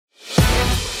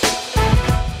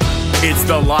It's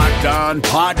the Locked On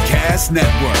Podcast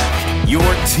Network, your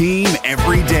team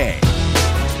every day.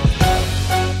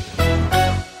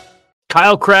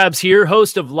 Kyle Krabs here,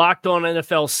 host of Locked On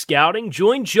NFL Scouting.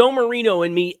 Join Joe Marino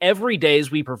and me every day as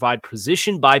we provide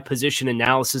position-by-position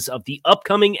analysis of the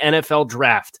upcoming NFL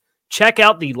Draft. Check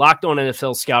out the Locked On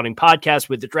NFL Scouting podcast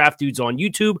with the Draft Dudes on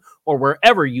YouTube or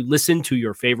wherever you listen to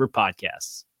your favorite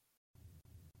podcasts.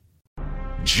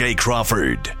 Jay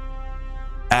Crawford,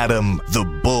 Adam the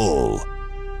Bull,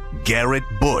 Garrett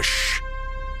Bush,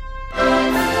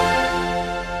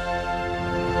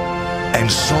 and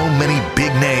so many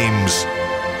big names,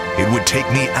 it would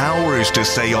take me hours to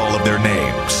say all of their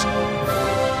names.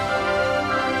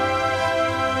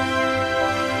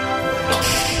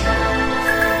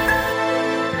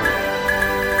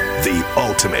 The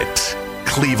ultimate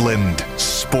Cleveland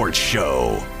sports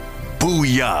show.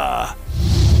 Booyah!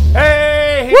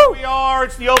 Hey, here we are.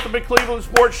 It's the Ultimate Cleveland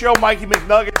Sports Show. Mikey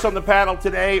McNuggets on the panel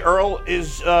today. Earl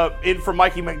is in for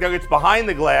Mikey McNuggets behind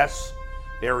the glass.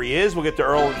 There he is. We'll get to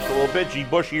Earl in just a little bit. G.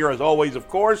 Bush here as always, of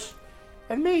course.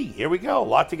 And me. Here we go. A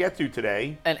lot to get to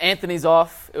today. And Anthony's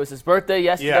off. It was his birthday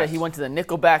yesterday. Yes. He went to the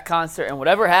Nickelback concert, and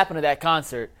whatever happened to that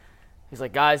concert, he's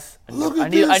like, guys, I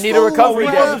need a recovery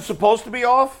He day. wasn't supposed to be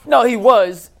off? No, he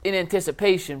was in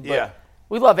anticipation, but Yeah.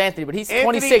 we love Anthony, but he's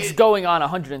 26 going on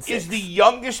 106. Is the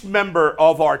youngest member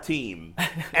of our team,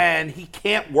 and he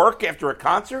can't work after a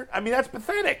concert? I mean, that's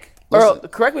pathetic. Earl,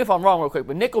 correct me if I'm wrong real quick,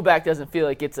 but Nickelback doesn't feel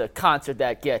like it's a concert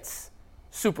that gets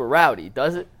super rowdy,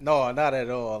 does it? No, not at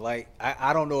all. Like,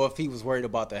 I don't know if he was worried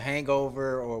about the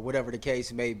hangover or whatever the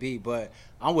case may be, but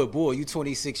I'm with Bull. You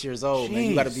 26 years old, man.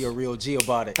 You got to be a real G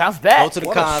about it. Bounce back. Go to the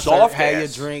What a concert, soft have your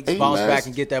ass. drinks, Hey, bounce man, back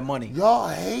and get that money. Y'all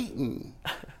hating.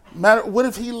 What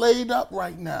if he laid up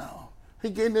right now? He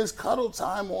getting his cuddle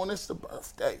time on. It's the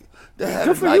birthday. They had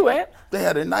Good for you, Ant. They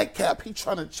had a nightcap. He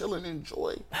trying to chill and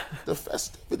enjoy the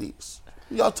festivities.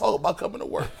 Y'all talk about coming to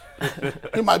work.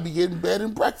 He might be getting bed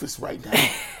and breakfast right now.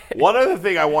 One other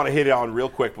thing I want to hit on real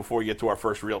quick before we get to our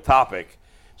first real topic.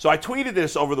 So I tweeted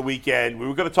this over the weekend. We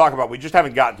were going to talk about it. We just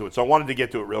haven't gotten to it, so I wanted to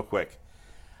get to it real quick.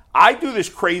 I do this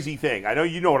crazy thing. I know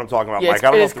you know what I'm talking about, Yeah, Mike. I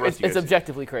don't know if the rest of you it's guys do.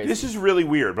 objectively crazy. This is really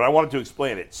weird, but I wanted to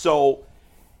explain it. So,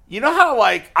 you know how,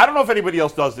 like, I don't know if anybody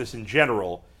else does this in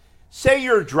general. Say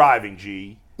you're driving,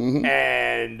 G,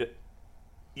 and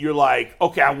you're like,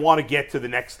 okay, I want to get to the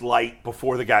next light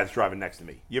before the guy that's driving next to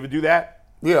me. You ever do that?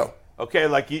 Yeah. Okay,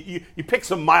 like you pick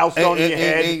some milestone in your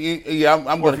head. Yeah,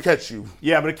 I'm going to catch you.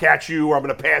 Yeah, I'm going to catch you or I'm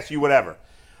going to pass you, whatever.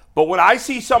 But when I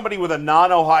see somebody with a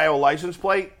non-Ohio license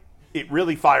plate, it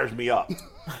really fires me up.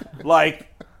 Like,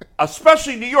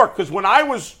 especially New York, because when I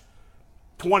was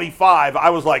 25, I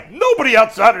was like, nobody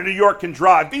outside of New York can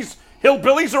drive. These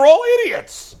hillbillies are all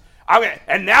idiots. I mean,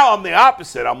 and now I'm the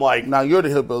opposite. I'm like, Now you're the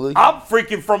hillbilly. I'm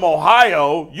freaking from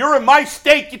Ohio. You're in my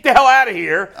state. Get the hell out of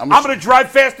here. I'm going to drive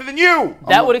faster than you.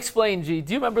 That would explain, G.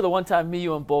 Do you remember the one time me,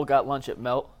 you, and Bull got lunch at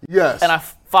Melt? Yes. And I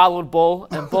followed Bull,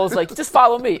 and Bull's like, just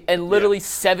follow me. And literally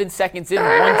 7 seconds in,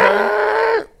 one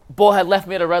turn, Bull had left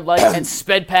me at a red light and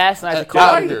sped past, and I had to call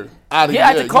Out of you. here. Out of Yeah, I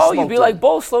had here. to call you, smoked be him. like,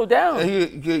 Bull, slow down.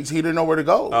 And he didn't know where to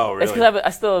go. Oh, really? It's because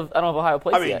I don't have Ohio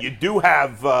plates I mean, yet. you do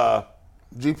have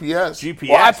GPS. GPS.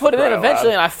 Well, I put it for in crying out eventually,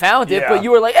 loud. and I found it, Yeah. but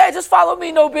you were like, hey, just follow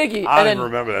me, no biggie. I and didn't then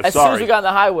remember that. As soon as Sorry. we got on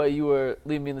the highway, you were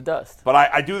leaving me in the dust. But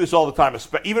I do this all the time,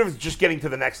 even if it's just getting to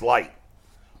the next light.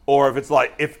 Or if it's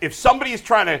like, if somebody is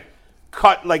trying to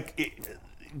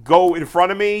go in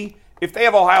front of me, if they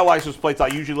have Ohio license plates, I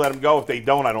usually let them go. If they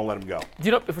don't, I don't let them go. Do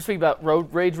you know, if we're speaking about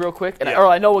road rage real quick, and Yeah. Earl,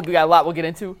 I know we got a lot we'll get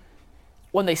into,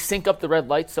 when they sync up the red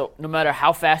light, so no matter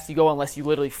how fast you go, unless you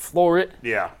literally floor it,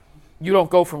 Yeah. you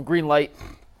don't go from green light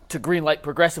to green light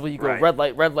progressively. You go Right. red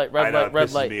light, red light, I red know, light, it red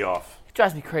pisses light. me off. It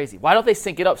drives me crazy. Why don't they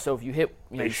sync it up so if you hit,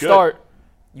 They you should. start,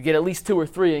 you get at least 2 or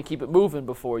 3 and keep it moving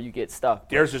before you get stuck.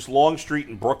 There's this long street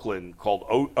in Brooklyn called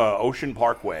Ocean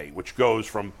Parkway, which goes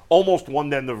from almost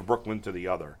one end of Brooklyn to the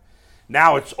other.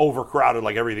 Now it's overcrowded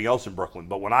like everything else in Brooklyn.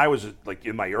 But when I was like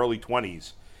in my early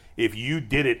 20s, if you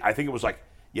did it, I think it was like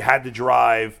you had to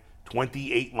drive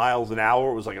 28 miles an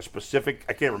hour. It was like a specific,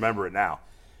 I can't remember it now.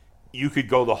 You could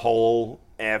go the whole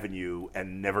avenue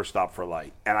and never stop for a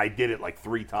light. And I did it like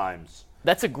 3 times.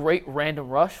 That's a great random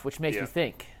rush, which makes Yeah. me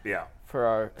think Yeah. for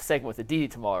our segment with the Didi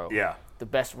tomorrow. Yeah. The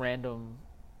best random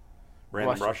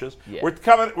Rushes. Yeah. We're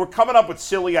coming up with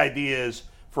silly ideas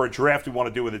for a draft we want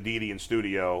to do with Aditi in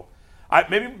studio.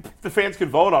 Maybe the fans can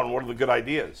vote on what are the good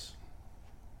ideas.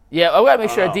 Yeah, I got to make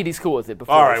sure Aditi's cool with it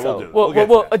before. All right, so we'll do it. We'll get to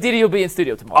Well, that. Aditi will be in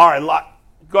studio tomorrow. All right,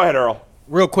 go ahead, Earl.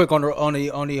 Real quick on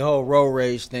the whole road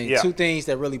rage thing. Yeah. 2 things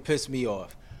that really piss me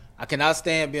off. I cannot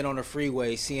stand being on the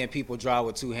freeway seeing people drive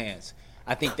with 2 hands.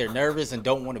 I think they're nervous and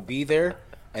don't want to be there.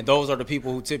 and those are the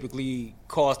people who typically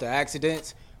cause the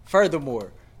accidents.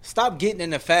 Furthermore, stop getting in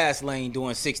the fast lane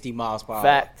doing 60 miles per hour.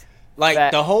 Fact.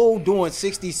 The whole doing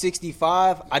 60,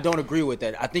 65, I don't agree with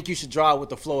that. I think you should drive with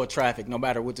the flow of traffic no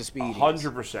matter what the speed is.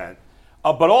 100%.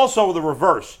 But also the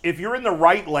reverse. If you're in the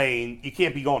right lane, you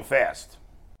can't be going fast.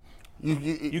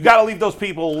 You got to leave those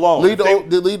people alone. Lead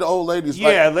the old ladies.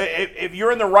 Yeah, if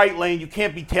you're in the right lane, you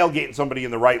can't be tailgating somebody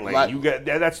in the right lane.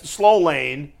 That's the slow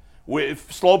lane.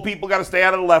 If slow people got to stay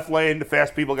out of the left lane, the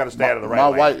fast people got to stay out of the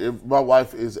right lane. My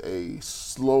wife is a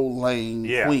slow lane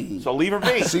queen. So leave her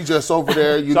be. She just over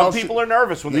there. Some people are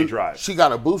nervous when they drive. She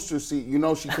got a booster seat.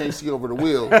 She can't see over the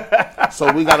wheel.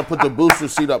 So we got to put the booster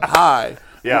seat up high.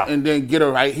 Yeah. And then get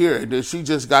her right here. And then she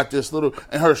just got this little,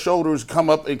 and her shoulders come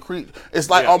up and creep. It's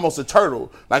like almost a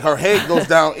turtle. Like her head goes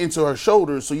down into her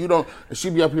shoulders, so you don't, and she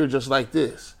be up here just like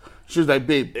this. She's like,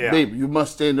 babe, you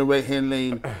must stay in the right-hand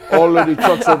lane. All of the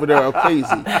trucks over there are crazy.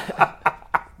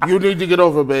 You need to get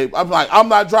over, babe. I'm like, I'm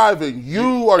not driving.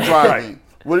 You are driving. Right.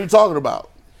 What are you talking about?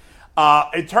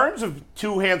 In terms of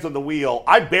two hands on the wheel,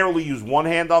 I barely use one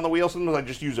hand on the wheel. Sometimes I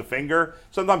just use a finger.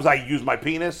 Sometimes I use my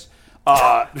penis.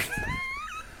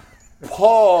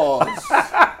 Pause.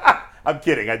 I'm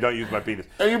kidding. I don't use my penis.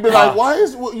 And you'd be like, why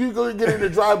is you going to get in the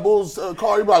Dry Bull's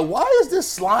car? You'd be like, why is this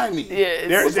slimy? Yeah,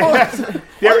 there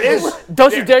is.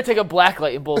 Don't you dare take a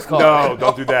blacklight in Bull's car. No,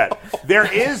 don't do that.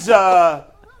 There is a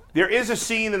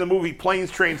scene in the movie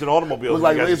Planes, Trains, and Automobiles.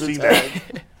 Like you guys laser have seen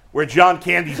tag. that, where John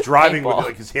Candy's driving with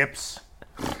like his hips.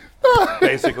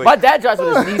 Basically. My dad drives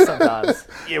with his knee sometimes.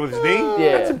 Yeah, with his knee?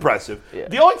 Yeah. That's impressive. Yeah.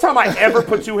 The only time I ever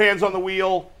put two hands on the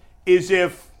wheel is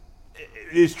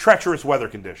treacherous weather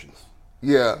conditions.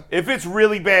 Yeah. If it's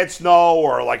really bad snow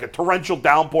or like a torrential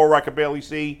downpour I can barely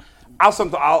see, I'll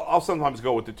sometimes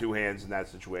go with the two hands in that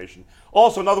situation.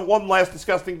 Also, one last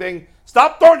disgusting thing.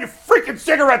 Stop throwing your freaking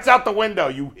cigarettes out the window,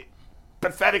 you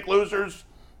pathetic losers.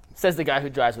 Says the guy who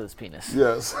drives with his penis.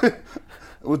 Yes.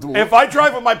 If I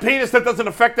drive with my penis, that doesn't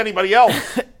affect anybody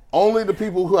else. Only the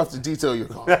people who have to detail your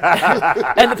car.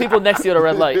 And the people next to you at a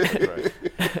red light. Right.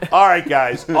 All right,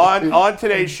 guys. On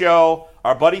today's show,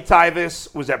 our buddy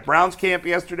Tyvis was at Browns camp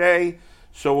yesterday,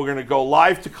 so we're going to go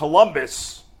live to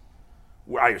Columbus,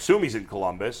 where I assume he's in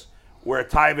Columbus, where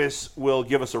Tyvis will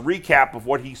give us a recap of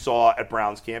what he saw at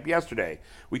Browns camp yesterday.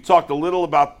 We talked a little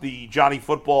about the Johnny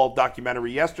Football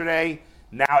documentary yesterday.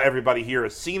 Now everybody here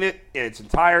has seen it in its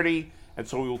entirety, and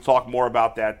so we will talk more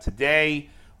about that today.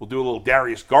 We'll do a little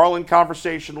Darius Garland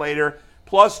conversation later.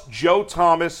 Plus, Joe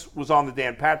Thomas was on the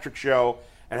Dan Patrick Show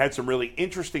and had some really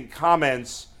interesting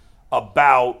comments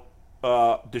about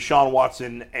Deshaun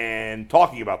Watson and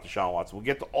talking about Deshaun Watson. We'll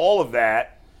get to all of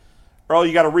that. Earl,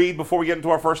 you got to read before we get into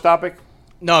our first topic?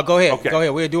 No, go ahead. Okay. Go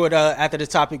ahead. We'll do it after the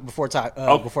topic before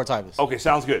Tyvis. Okay,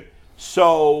 sounds good.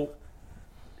 So,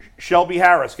 Shelby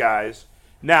Harris, guys.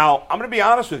 Now, I'm going to be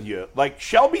honest with you. Like,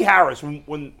 Shelby Harris,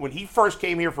 when he first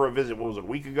came here for a visit, what was it, a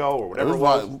week ago or whatever it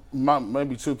was?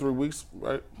 Maybe 2-3 weeks,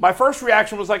 right? My first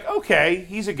reaction was like, okay,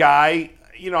 he's a guy.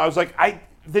 I was like,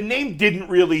 the name didn't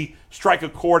really strike a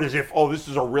chord as if, this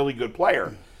is a really good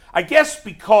player. I guess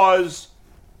because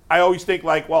I always think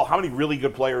like, well, how many really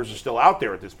good players are still out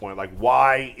there at this point? Like,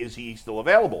 why is he still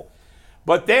available?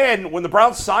 But then when the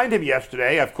Browns signed him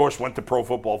yesterday, I, of course, went to Pro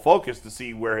Football Focus to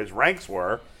see where his ranks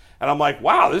were. And I'm like,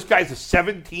 wow, this guy's a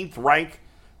 17th ranked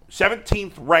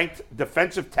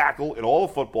defensive tackle in all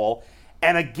of football.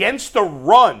 And against the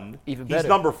run, he's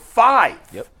number 5.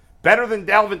 Yep. Better than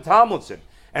Dalvin Tomlinson.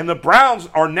 And the Browns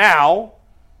are now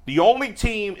the only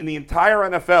team in the entire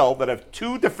NFL that have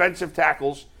 2 defensive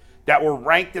tackles that were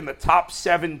ranked in the top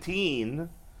 17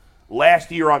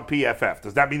 last year on PFF.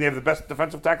 Does that mean they have the best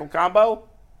defensive tackle combo?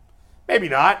 Maybe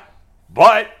not.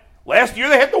 But last year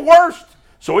they had the worst.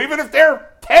 So even if they're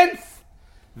 10th,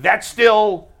 that's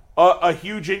still a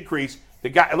huge increase. The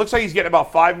guy, it looks like he's getting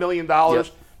about $5 million. Yep.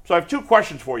 So I have 2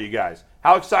 questions for you guys.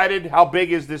 How excited, how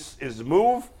big is this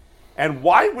move? And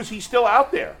why was he still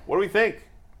out there? What do we think,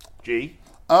 G?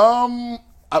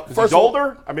 First he's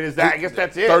older? I mean, I guess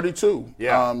that's it. 32.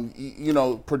 Yeah.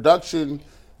 Production,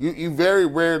 you very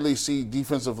rarely see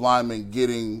defensive linemen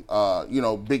getting,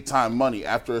 big-time money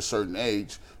after a certain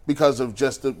age because of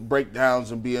just the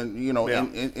breakdowns and being,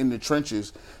 in the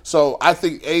trenches. So I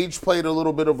think age played a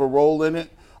little bit of a role in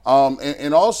it.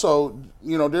 And also,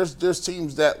 there's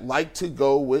teams that like to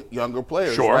go with younger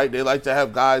players, right? They like to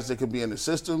have guys that can be in the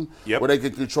system where they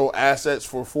can control assets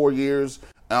for 4 years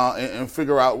and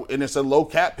figure out, and it's a low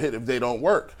cap hit if they don't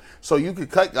work. So you can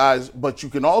cut guys, but you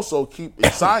can also keep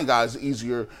and sign guys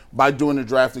easier by doing the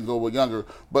draft and go with younger.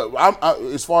 But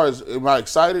as far as am I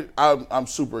excited, I'm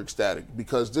super ecstatic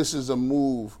because this is a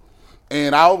move.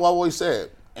 And I've always said,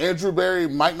 Andrew Berry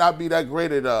might not be that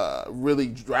great at really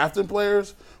drafting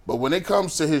players, but when it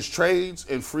comes to his trades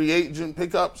and free agent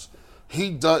pickups,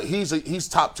 he's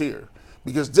top tier.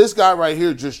 Because this guy right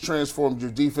here just transformed your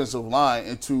defensive line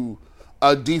into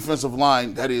a defensive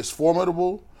line that is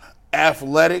formidable,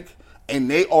 athletic, and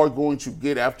they are going to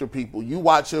get after people. You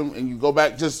watch him and you go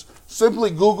back, just simply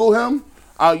Google him.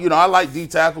 I like D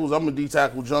tackles. I'm a D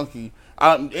tackle junkie.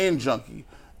 Junkie.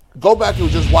 Go back and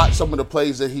just watch some of the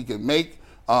plays that he can make.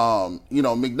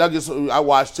 McNuggets, I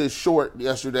watched his short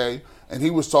yesterday, and he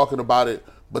was talking about it.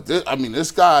 But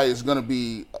this guy is going to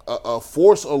be a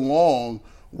force along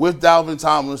with Dalvin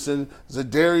Tomlinson,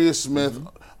 Zadarius Smith,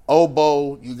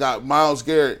 Obo. You got Myles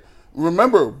Garrett.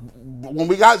 Remember, when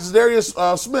we got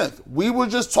Zadarius Smith, we were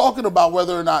just talking about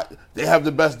whether or not they have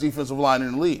the best defensive line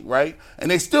in the league, right? And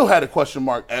they still had a question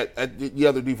mark at the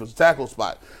other defensive tackle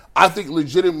spot. I think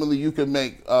legitimately you can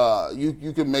make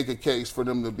a case for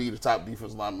them to be the top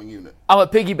defensive lineman unit. I'm going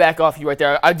to piggyback off you right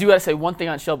there. I do got to say one thing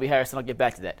on Shelby Harris, and I'll get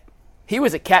back to that. He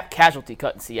was a cap casualty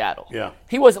cut in Seattle. Yeah.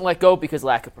 He wasn't let go because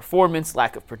lack of performance,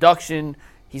 lack of production.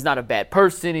 He's not a bad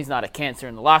person. He's not a cancer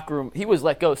in the locker room. He was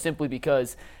let go simply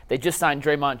because they just signed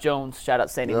Draymond Jones, shout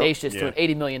out St. Ignatius, to an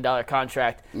 $80 million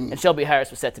contract, and Shelby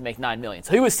Harris was set to make $9 million.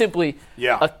 So he was simply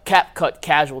a cap cut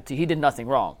casualty. He did nothing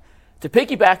wrong. To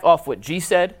piggyback off what G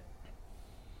said,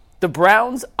 the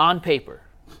Browns on paper,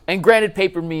 and granted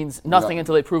paper means nothing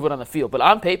until they prove it on the field, but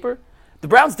on paper, the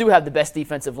Browns do have the best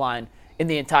defensive line in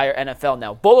the entire NFL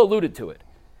now. Bull alluded to it.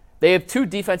 They have 2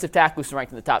 defensive tackles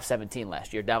ranked in the top 17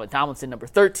 last year. Dalvin Tomlinson, number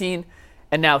 13,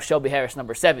 and now Shelby Harris,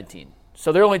 number 17.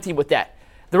 So they're the only team with that.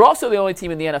 They're also the only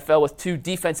team in the NFL with 2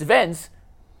 defensive ends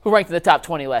who ranked in the top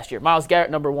 20 last year. Myles Garrett,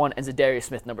 number 1, and Zadarius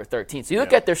Smith, number 13. So you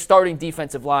look at their starting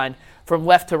defensive line from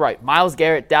left to right. Myles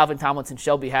Garrett, Dalvin Tomlinson,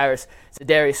 Shelby Harris,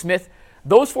 Zadarius Smith.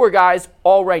 Those 4 guys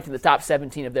all ranked in the top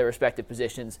 17 of their respective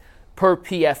positions per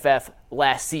PFF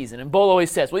last season. And Bull always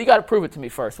says, well, you got to prove it to me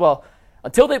first. Well,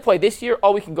 until they play this year,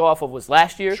 all we can go off of was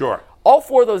last year. Sure. All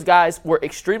 4 of those guys were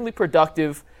extremely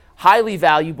productive, highly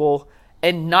valuable,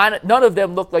 and none of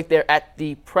them look like they're at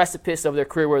the precipice of their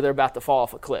career where they're about to fall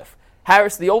off a cliff.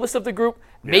 Harris, the oldest of the group,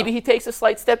 maybe he takes a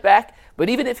slight step back, but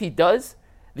even if he does,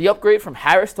 the upgrade from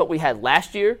Harris to what we had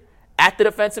last year at the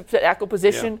defensive tackle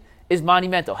position is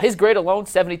monumental. His grade alone,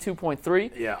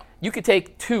 72.3. Yeah. You could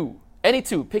take 2. Any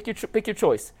 2, pick your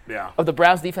choice, of the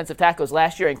Browns' defensive tackles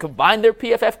last year and combine their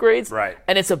PFF grades, right?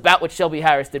 And it's about what Shelby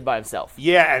Harris did by himself.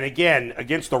 Yeah, and again,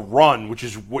 against the run, which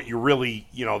is what you're really,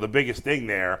 the biggest thing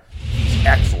there, he's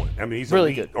excellent. I mean, he's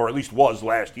really elite, good. Or at least was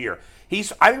last year.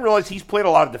 I didn't realize he's played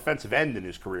a lot of defensive end in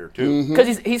his career, too.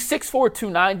 Because he's 6'4",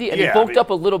 290, and he bulked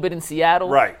up a little bit in Seattle.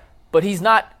 Right. But he's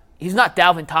not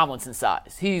Dalvin Tomlinson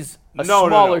size. He's a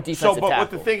smaller defensive tackle. But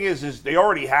what the thing is they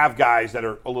already have guys that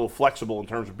are a little flexible in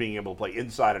terms of being able to play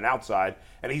inside and outside,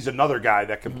 and he's another guy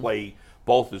that can play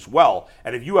both as well.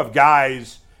 And if you have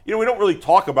guys, we don't really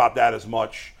talk about that as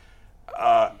much,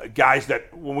 guys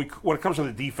that when it comes to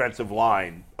the defensive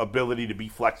line, ability to be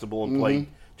flexible and play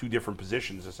 2 different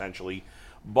positions essentially.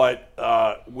 But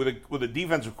with a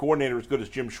defensive coordinator as good as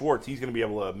Jim Schwartz, he's going to be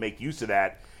able to make use of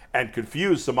that and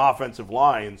confuse some offensive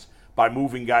lines by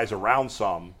moving guys around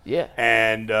some. Yeah.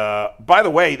 And by the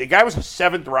way, the guy was a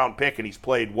 7th-round pick, and he's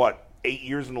played, 8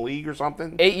 years in the league or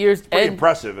something? 8 years. It's pretty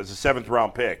impressive as a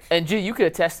 7th-round pick. And, G, you could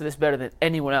attest to this better than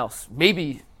anyone else.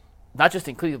 Maybe not just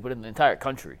in Cleveland, but in the entire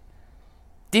country.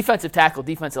 Defensive tackle,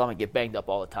 defensive linemen get banged up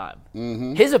all the time.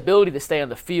 His ability to stay on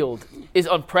the field is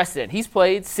unprecedented. He's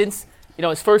played since,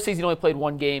 his first season he only played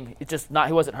 1 game. He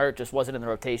wasn't hurt, just wasn't in the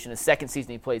rotation. His second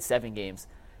season he played 7 games.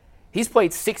 He's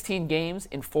played 16 games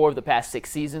in 4 of the past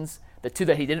 6 seasons. The 2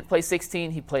 that he didn't play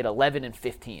 16, he played 11 and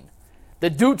 15. The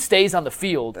dude stays on the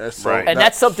field. That's right. And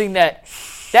that's something that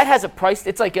has a price.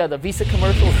 It's like the Visa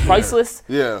commercial, it's priceless.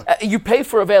 Yeah. You pay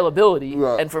for availability,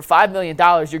 right. And for $5 million,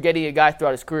 you're getting a guy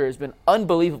throughout his career who's been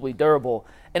unbelievably durable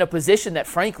in a position that,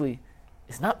 frankly,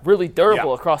 is not really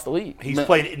durable across the league. He's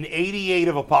played in 88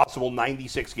 of a possible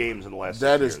 96 games in the last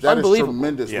 6 years. That is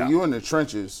tremendous. Yeah. When you're in the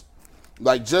trenches,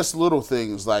 just little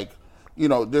things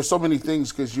there's so many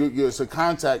things because it's a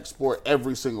contact sport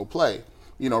every single play.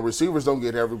 Receivers don't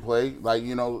get every play.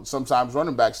 Sometimes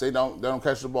running backs, they don't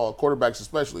catch the ball, quarterbacks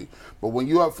especially. But when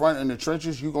you're up front in the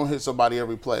trenches, you're going to hit somebody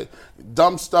every play.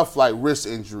 Dumb stuff like wrist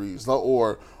injuries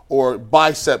or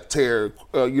bicep tear,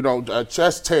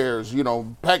 chest tears,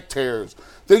 pec tears,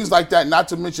 things like that. Not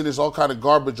to mention there's all kind of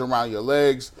garbage around your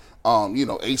legs,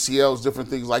 ACLs, different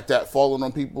things like that falling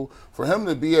on people. For him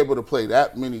to be able to play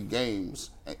that many games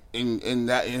in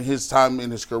his time in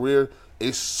his career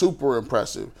is super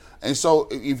impressive. And so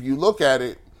if you look at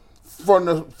it, for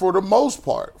the most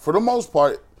part,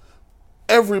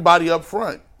 everybody up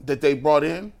front that they brought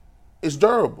in is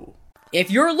durable.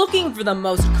 If you're looking for the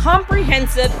most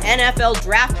comprehensive NFL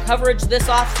draft coverage this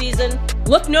offseason,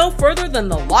 look no further than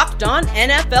the Locked On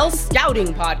NFL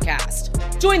Scouting Podcast.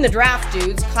 Join the draft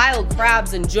dudes, Kyle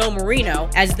Krabs and Joe Marino,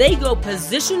 as they go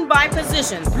position by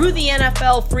position through the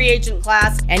NFL free agent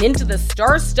class and into the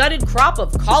star-studded crop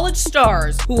of college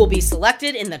stars who will be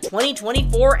selected in the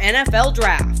 2024 NFL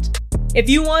Draft. If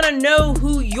you want to know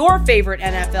who your favorite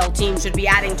NFL team should be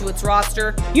adding to its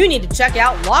roster, you need to check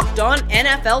out Locked On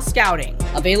NFL Scouting,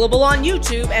 available on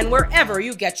YouTube and wherever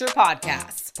you get your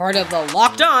podcasts. Part of the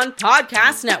Locked On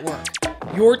Podcast Network,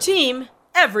 your team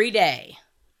every day.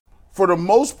 For the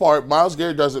most part, Myles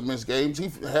Garrett doesn't miss games. He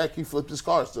flipped his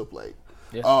car, still played.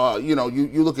 Yeah. You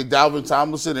look at Dalvin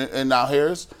Tomlinson and now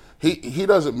Harris. He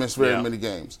doesn't miss very many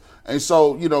games. And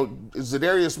so,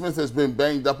 Zadarius Smith has been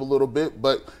banged up a little bit,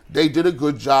 but they did a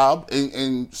good job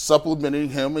in supplementing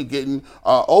him and getting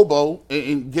Obo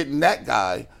and getting that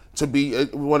guy to be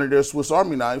one of their Swiss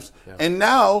Army knives. Yeah. And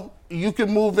now you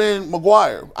can move in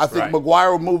McGuire. I think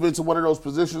McGuire will move into one of those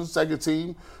positions, second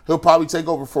team. He'll probably take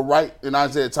over for Wright and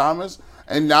Isaiah Thomas.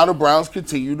 And now the Browns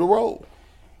continue to roll.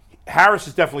 Harris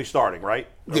is definitely starting, right?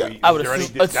 Yeah, I would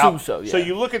assume so, yeah. So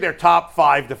you look at their top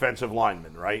 5 defensive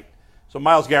linemen, right? So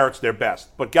Myles Garrett's their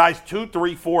best. But guys 2,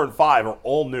 3, 4, and 5 are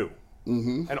all new.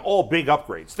 Mm-hmm. And all big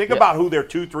upgrades. Think about who their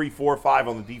 2, 3, 4, 5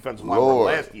 on the defensive line were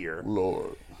last year.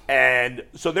 And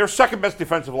so their second best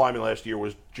defensive lineman last year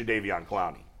was Jadeveon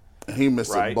Clowney. He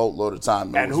missed a boatload of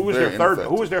time. And who was their third?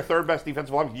 Who was their third best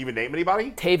defensive lineman? Can you even name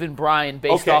anybody? Taven Bryan,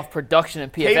 based off production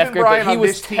and PFF Taven grade, Bryan but he on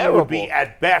was this team terrible. would be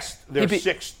at best their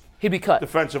sixth. He'd be cut.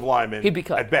 Defensive lineman. He'd be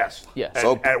cut. At best. Yeah.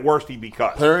 So at worst, he'd be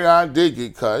cut. Perrion did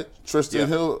get cut. Tristan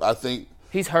Hill, I think.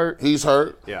 He's hurt.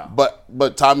 Yeah.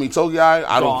 But Tommy Togiai,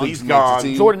 I don't think he's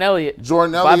gone. Jordan Elliott.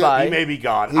 Bye-bye. He may be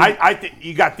gone. I think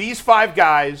you got these 5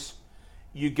 guys.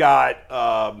 You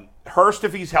got Hurst,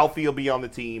 if he's healthy, he'll be on the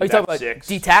team. Are you talking about 6.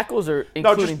 D tackles or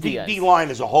including just D line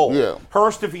as a whole. Yeah.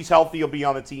 Hurst, if he's healthy, he'll be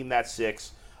on the team. That's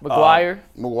 6. McGuire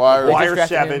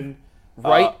 7.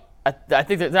 Wright. I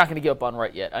think they're not going to give up on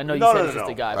Wright yet. I know you said he's just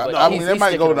a guy, but they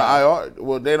might go to IR.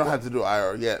 Well, they don't have to do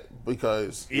IR yet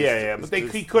because but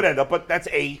he could end up. But that's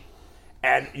 8,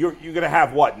 and you're going to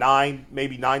have what 9,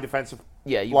 maybe 9 defensive.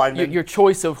 Yeah, your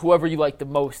choice of whoever you like the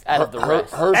most out of the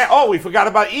rest. And, we forgot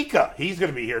about Ika. He's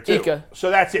going to be here too. Ika. So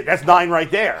that's it. That's 9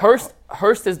 right there.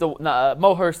 Hurst is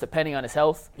Mo Hurst, depending on his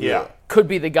health. Yeah, could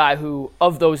be the guy who,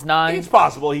 of those 9, it's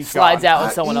possible he slides out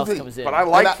and someone else comes in. But I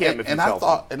like him. If he's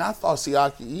healthy. I thought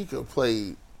Siaki Ika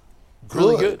played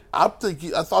really good. I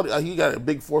thought he got a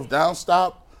big 4th down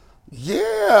stop.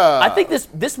 Yeah, I think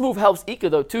this move helps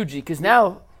Ika though too, G, because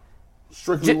now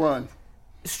strictly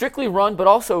run, but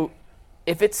also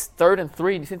if it's 3rd and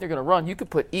 3 and you think they're going to run, you could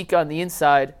put Ika on the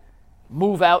inside,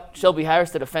 move out Shelby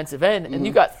Harris to defensive end, and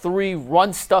you got 3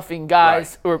 run-stuffing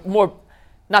guys, or more,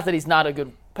 not that he's not a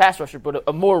good pass rusher, but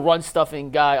a more run-stuffing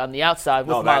guy on the outside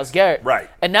with Myles Garrett. Right.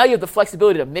 And now you have the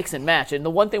flexibility to mix and match. And the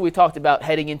one thing we talked about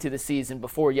heading into the season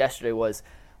before yesterday was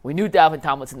we knew Dalvin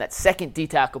Tomlinson, that second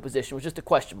D-tackle position, was just a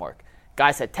question mark.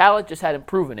 Guys had talent, just hadn't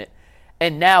proven it.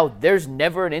 And now there's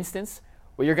never an instance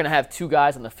where you're going to have 2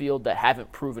 guys on the field that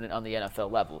haven't proven it on the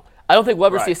NFL level. I don't think we'll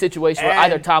ever see a situation where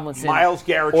either Tomlinson Myles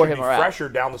Garrett or should him be are fresher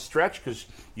down the stretch because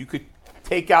you could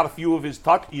take out a few of his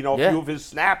few of his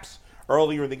snaps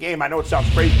earlier in the game. I know it sounds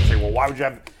crazy to say, well, why would you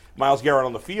have Myles Garrett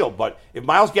on the field? But if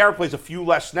Myles Garrett plays a few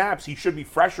less snaps, he should be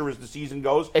fresher as the season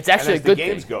goes. It's actually and as a good the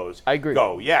games thing. goes. I agree.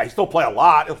 Yeah, he still play a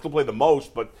lot. He'll still play the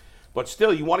most, but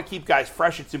still, you want to keep guys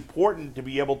fresh. It's important to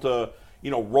be able to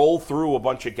roll through a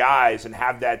bunch of guys and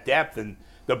have that depth. And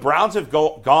the Browns have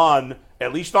gone,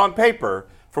 at least on paper,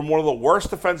 from one of the worst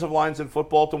defensive lines in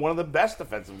football to one of the best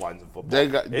defensive lines in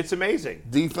football. It's amazing.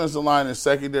 Defensive line and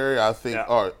secondary, I think,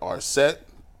 are set.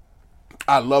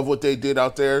 I love what they did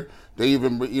out there. They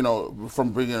even,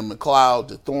 from bringing in McLeod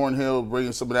to Thornhill,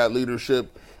 bringing some of that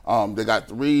leadership. They got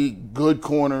 3 good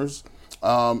corners.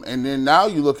 And then now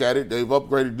you look at it, they've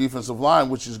upgraded defensive line,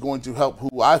 which is going to help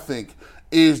who I think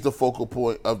is the focal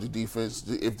point of the defense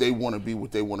if they want to be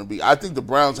what they want to be. I think the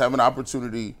Browns have an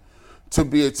opportunity to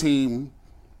be a team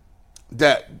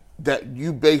that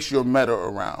you base your meta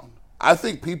around. I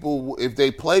think people, if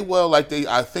they play well I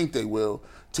think they will,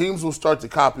 teams will start to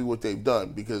copy what they've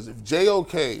done. Because if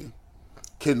JOK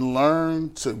can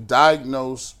learn to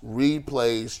diagnose, read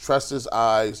plays, trust his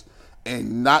eyes,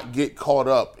 and not get caught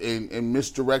up in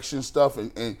misdirection stuff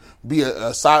and be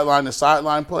a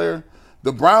sideline-to-sideline player,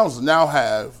 the Browns now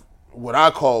have what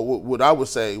I would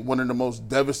say, one of the most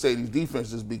devastating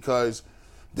defenses because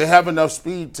They have enough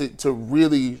speed to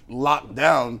really lock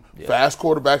down fast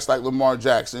quarterbacks like Lamar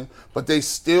Jackson, but they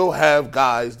still have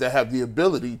guys that have the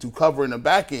ability to cover in the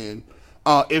back end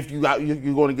if you're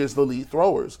going against the elite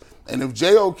throwers. And if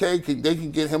J.O.K. they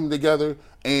can get him together,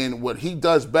 and what he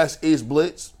does best is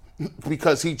blitz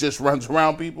because he just runs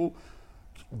around people,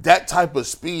 that type of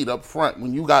speed up front,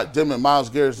 when you got them and Myles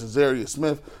Garrett and Zarius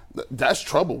Smith, that's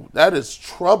trouble. That is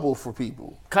trouble for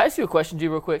people. Can I ask you a question, G,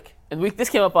 real quick? And this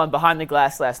came up on Behind the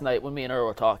Glass last night when me and Earl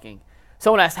were talking.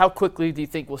 Someone asked, how quickly do you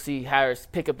think we'll see Harris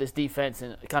pick up this defense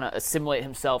and kind of assimilate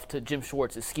himself to Jim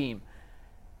Schwartz's scheme?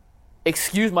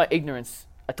 Excuse my ignorance.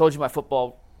 I told you my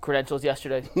football credentials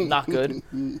yesterday. Not good.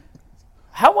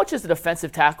 How much does the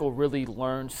defensive tackle really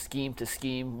learn scheme to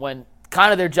scheme when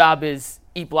kind of their job is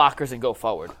eat blockers and go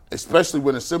forward? Especially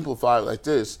when it's simplified like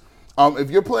this.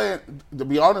 If you're playing, to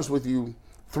be honest with you,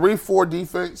 3-4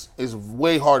 defense is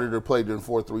way harder to play than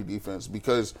 4-3 defense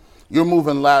because you're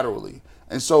moving laterally.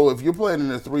 And so if you're playing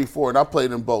in a 3-4, and I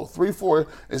played in both, 3-4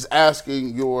 is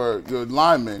asking your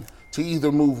linemen to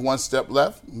either move one step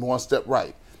left, one step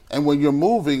right. And when you're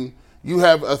moving, you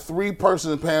have a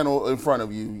 3-person panel in front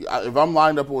of you. If I'm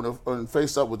lined up on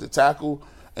face up with the tackle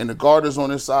and the guard is on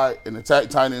this side and the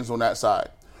tight end's on that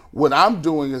side, what I'm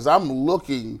doing is I'm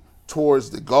looking towards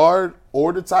the guard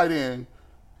or the tight end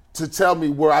to tell me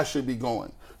where I should be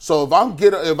going. So if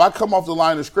I come off the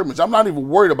line of scrimmage, I'm not even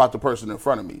worried about the person in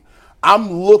front of me.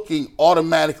 I'm looking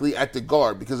automatically at the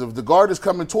guard because if the guard is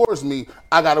coming towards me,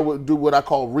 I got to do what I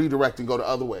call redirect and go the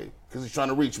other way because he's trying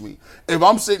to reach me. If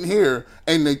I'm sitting here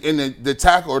and the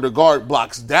tackle or the guard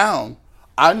blocks down,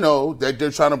 I know that they're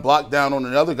trying to block down on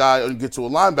another guy and get to a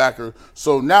linebacker.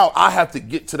 So now I have to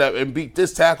get to that and beat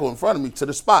this tackle in front of me to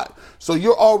the spot. So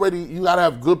you got to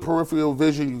have good peripheral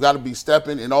vision. You got to be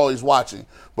stepping and always watching.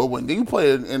 But when you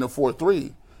play in a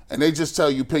 4-3 and they just tell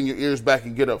you pin your ears back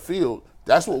and get upfield,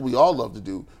 that's what we all love to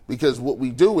do. Because what we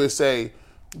do is say,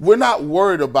 we're not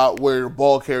worried about where the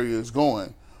ball carrier is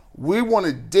going. We want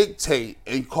to dictate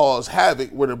and cause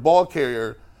havoc where the ball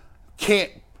carrier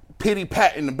can't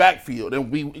pity-pat in the backfield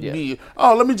and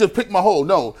let me just pick my hole.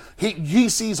 No, he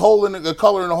sees hole in the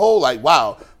color in the hole like,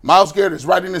 wow, Myles Garrett is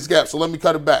right in this gap, so let me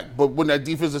cut it back. But when that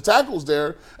defensive tackle's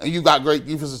there and you got great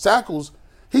defensive tackles,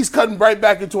 he's cutting right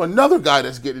back into another guy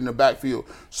that's getting in the backfield.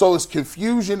 So it's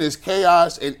confusion, it's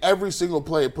chaos, and every single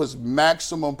play it puts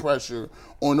maximum pressure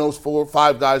on those 4 or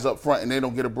 5 guys up front, and they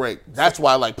don't get a break. That's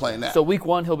why I like playing that. So week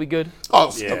 1, he'll be good?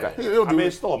 Oh, yeah. Okay.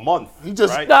 It's still a month.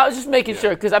 Right? No, I was just making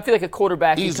sure, because I feel like a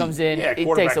quarterback, he comes in, it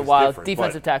takes a while.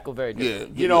 Defensive tackle, very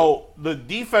different. The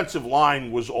defensive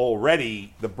line was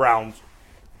already the Browns'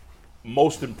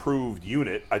 most improved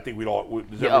unit. I think does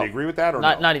everybody agree with that or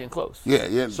not even close?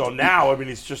 Yeah. So now,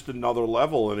 it's just another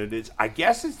level, and it is. I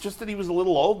guess it's just that he was a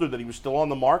little older, that he was still on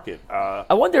the market.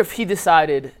 I wonder if he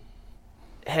decided,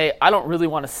 hey, I don't really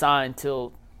want to sign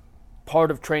till part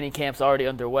of training camp's already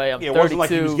underway. I'm 32. It wasn't like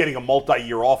he was getting a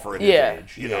multi-year offer at his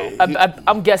age. You know?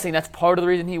 I'm guessing that's part of the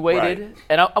reason he waited. Right.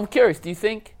 And I'm curious, do you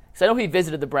think, because I know he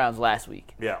visited the Browns last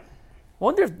week. Yeah. I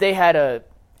wonder if they had a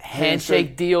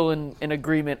handshake deal in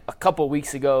agreement a couple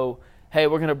weeks ago. Hey,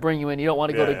 we're going to bring you in. You don't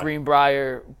want to go to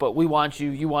Greenbrier, but we want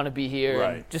you. You want to be here.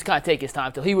 Right. And just kind of take his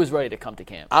time till he was ready to come to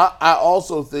camp. I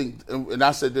also think, and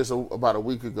I said this about a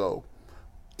week ago,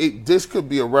 this could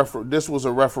be this was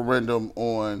a referendum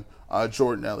on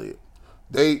Jordan Elliott.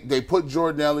 They put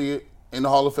Jordan Elliott in the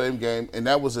Hall of Fame game, and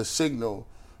that was a signal,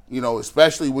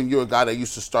 especially when you're a guy that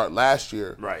used to start last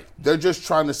year. Right. They're just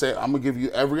trying to say, I'm going to give you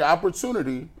every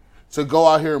opportunity to go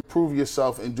out here and prove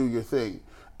yourself and do your thing.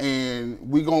 And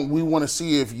we want to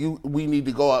see if we need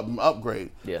to go up and upgrade.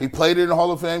 Yeah. He played in the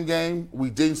Hall of Fame game. We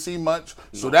didn't see much.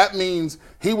 So that means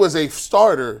he was a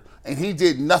starter, and he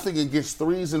did nothing against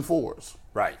 3s and 4s.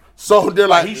 Right. So they're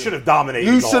like, he should have dominated.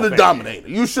 You should have dominated.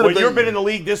 You should have. When you've been in the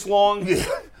league this long. Yeah.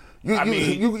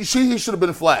 He should have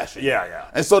been flashing. Yeah.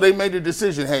 And so they made the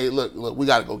decision. Hey, look, we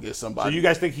got to go get somebody. So you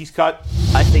guys think he's cut?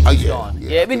 I think he's gone.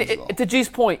 Yeah, to G's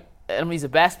point, I mean, he's a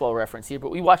basketball reference here,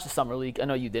 but we watched the Summer League. I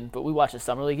know you didn't, but we watched the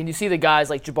Summer League, and you see the guys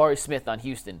like Jabari Smith on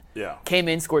Houston. Yeah. Came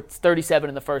in, scored 37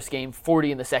 in the first game,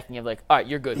 40 in the second game. Like, all right,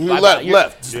 you're good. He left.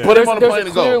 Yeah. Put him on the plane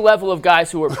There's to a clear go. level of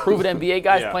guys who are proven NBA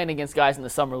guys Yeah. playing against guys in the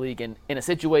Summer League, and in a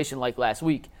situation like last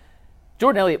week,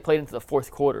 Jordan Elliott played into the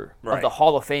fourth quarter of the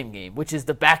Hall of Fame game, which is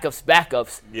the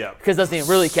backups, yeah. because it doesn't even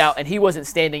really count, and he wasn't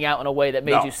standing out in a way that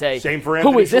made you say, Same for who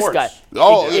Anthony is this Schwartz. guy?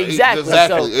 Oh,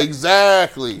 Exactly.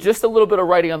 Exactly. Just a little bit of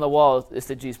writing on the wall is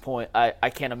to G's point. I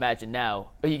can't imagine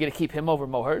now. Are you going to keep him over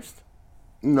Mo Hurst?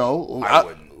 No. I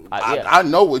wouldn't. I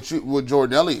know what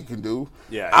Jordan Elliott can do.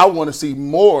 Yeah. I want to see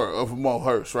more of Mo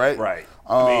Hurst, right? Right.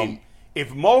 I mean,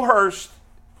 if Mo Hurst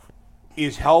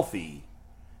is healthy,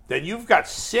 then you've got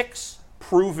 6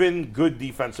 proven good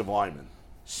defensive linemen.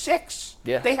 6.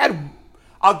 Yeah. They had.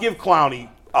 I'll give Clowney.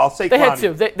 I'll say they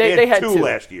Clowney. had 2. They had 2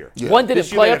 last year. Yeah. One didn't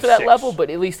play up to that level, but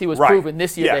at least he was proven.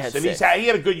 This year they had 6. And he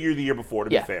had a good year the year before, to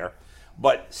be fair.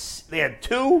 But they had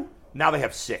 2. Now they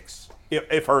have 6.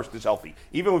 If Hurst is healthy,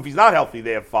 even if he's not healthy,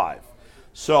 they have 5.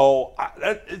 So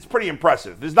it's pretty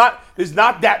impressive. There's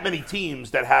not that many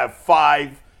teams that have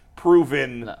 5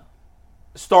 proven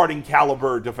starting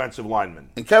caliber defensive linemen.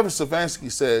 And Kevin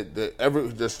Stefanski said that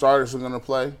the starters are going to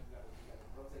play.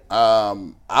 I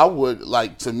would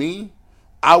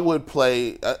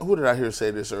play. Who did I hear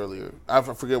say this earlier? I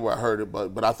forget where I heard it,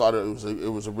 but I thought it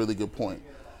was a really good point.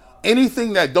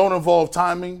 Anything that don't involve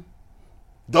timing,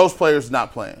 those players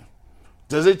not playing.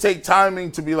 Does it take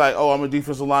timing to be like, oh, I'm a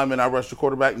defensive lineman, I rush the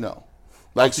quarterback? No.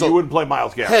 So you wouldn't play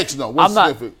Myles Garrett? Heck no. I'm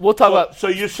not. We'll talk about. So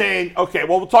you're saying, okay,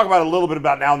 well, we'll talk about it a little bit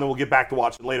about now, and then we'll get back to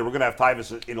Watson later. We're going to have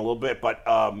Tyvis in a little bit, but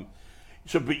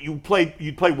but you'd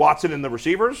play Watson and the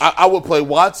receivers? I would play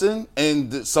Watson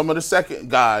and some of the second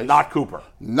guys. Not Cooper.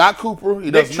 Not Cooper.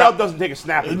 Nick Chubb doesn't take a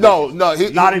snap. No.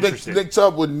 He's not interested. Nick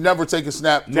Chubb would never take a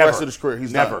snap the rest of his career.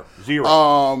 He's never. Not.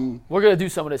 0. We're going to do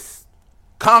some of this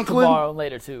Conklin tomorrow and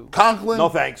later too. Conklin. No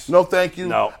thanks. No thank you.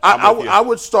 No. I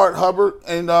would start Hubbard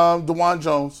and DeJuan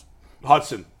Jones.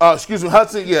 Hudson. Excuse me,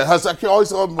 Hudson. Yeah, Hudson. I can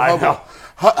always call him Hubbard.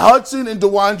 Hudson and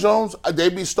DeJuan Jones, they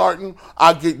be starting.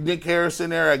 I'll get Nick Harris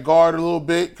in there at guard a little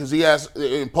bit because he has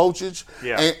in Poachage.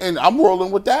 Yeah. And I'm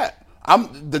rolling with that.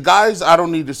 The guys I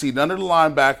don't need to see none of the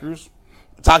linebackers.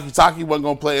 Taki wasn't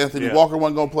going to play. Anthony Walker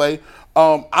wasn't going to play.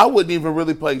 I wouldn't even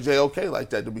really play JOK like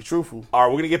that, to be truthful. All right,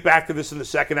 we're going to get back to this in the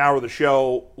second hour of the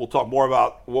show. We'll talk more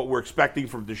about what we're expecting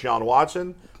from Deshaun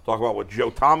Watson. Talk about what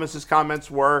Joe Thomas's comments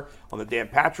were on the Dan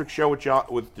Patrick show with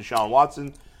Deshaun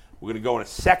Watson. We're going to go in a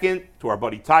second to our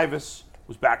buddy Tyvis,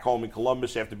 who's back home in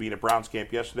Columbus after being at Browns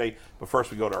camp yesterday. But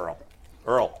first, we go to Earl.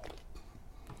 Earl.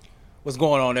 What's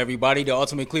going on, everybody? The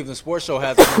Ultimate Cleveland Sports Show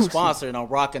has a new sponsor, and I'm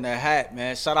rocking that hat,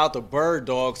 man. Shout out to Bird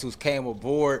Dogs, who came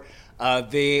aboard.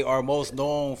 They are most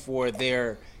known for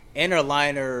their inner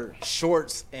liner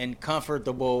shorts and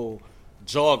comfortable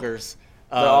joggers.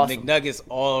 Awesome. McNuggets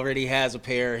already has a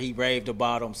pair. He raved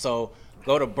about them. So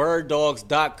go to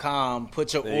birddogs.com,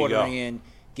 put your order in,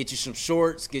 get you some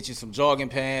shorts, get you some jogging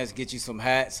pants, get you some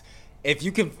hats. If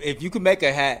you can make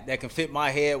a hat that can fit my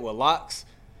head with locks,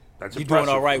 that's you're impressive.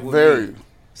 doing all right with me.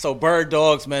 So Bird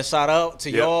Dogs, man, shout out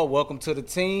to y'all. Welcome to the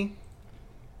team.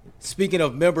 Speaking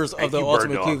of members of the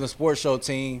Ultimate Cleveland Sports Show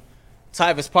team,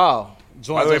 Tyvis Powell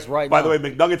joins us right now. By the way,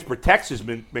 McNuggets protects his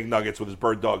McNuggets with his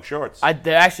Bird Dog shorts.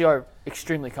 They actually are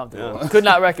extremely comfortable. Yeah. Could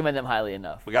not recommend them highly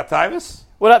enough. We got Tyvis?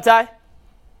 What up, Ty?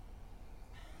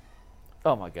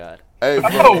 Oh, my God. Hey, bro.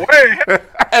 Oh, wait.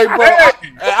 Hey, bro.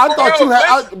 I thought you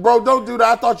had... Bro, don't do that.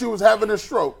 I thought you was having a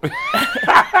stroke.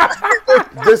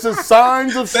 This is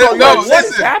signs of stroke. What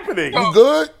is happening? You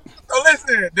good? So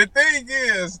listen, the thing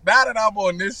is, now that I'm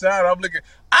on this side, I'm looking.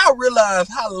 I realize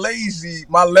how lazy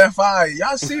my left eye.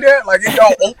 Y'all see that? Like it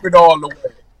don't open all the way.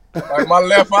 Like my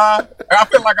left eye, I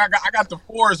feel like I got the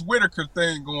Forrest Whitaker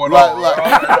thing going on.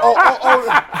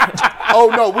 Oh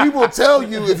no, we will tell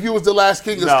you if you was the last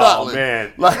king of Scotland. Oh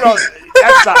man,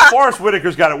 that's not. Forrest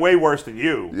Whitaker's got it way worse than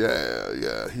you.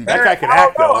 Yeah. That guy can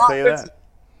act though. I'll tell you that.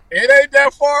 It ain't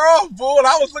that far off, bull.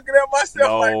 I was looking at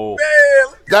myself like,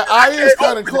 man. That eye is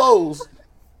kind of closed.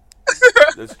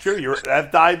 That's true.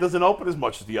 That eye doesn't open as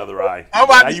much as the other eye. I'm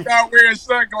about to start wearing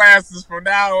sunglasses from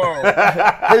now on.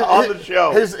 On the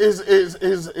show.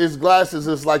 His glasses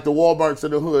is like the Walmarts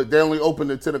in the hood. They only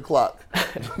open at 10 o'clock.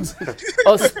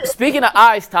 Speaking of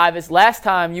eyes, Tyvis, last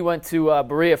time you went to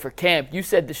Berea for camp, you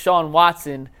said Deshaun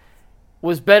Watson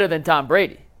was better than Tom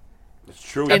Brady. It's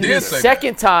true. And the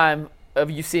second time of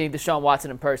you seeing Deshaun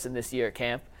Watson in person this year at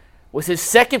camp, was his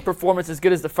second performance as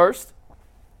good as the first?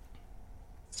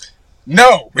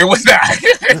 No, it was not.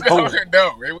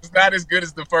 No, it was not as good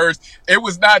as the first. It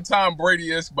was not Tom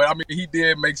Brady-esque, but I mean, he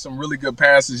did make some really good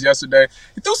passes yesterday.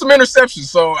 He threw some interceptions,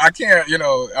 so I can't,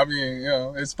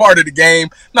 it's part of the game.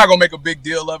 I'm not going to make a big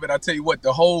deal of it. I tell you what,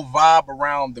 the whole vibe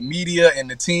around the media and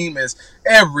the team is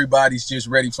everybody's just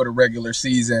ready for the regular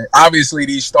season. Obviously,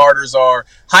 these starters are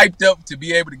hyped up to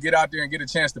be able to get out there and get a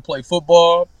chance to play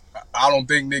football. I don't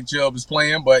think Nick Chubb is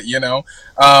playing, but,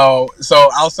 so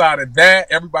outside of that,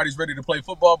 everybody's ready to play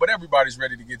football, but everybody's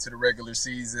ready to get to the regular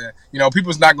season.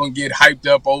 People's not going to get hyped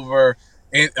up over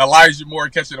Elijah Moore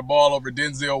catching the ball over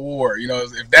Denzel Ward.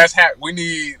 If that's we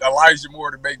need Elijah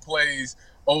Moore to make plays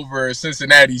over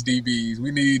Cincinnati's DBs.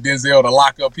 We need Denzel to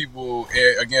lock up people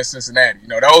against Cincinnati.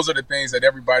 Those are the things that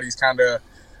everybody's kind of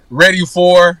ready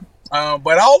for.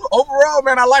 But overall,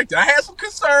 man, I liked it. I had some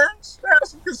concerns.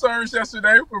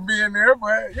 Yesterday for being there,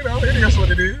 but you know, it is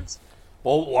what it is.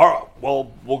 Well,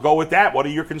 we'll go with that. What are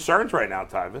your concerns right now,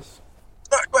 Tyvis?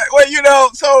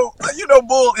 Well,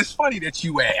 Bull, it's funny that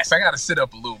you asked. I got to sit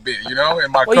up a little bit, in my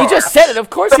car. Well, you just said it. Of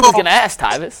course he was going to ask,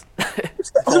 Tyvis.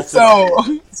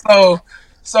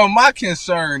 So my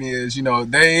concern is,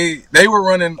 they were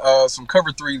running some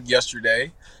cover 3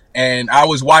 yesterday, and I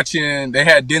was watching. They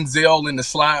had Denzel in the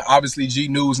slot. Obviously, G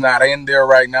New's not in there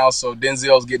right now, so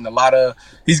Denzel's getting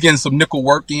he's getting some nickel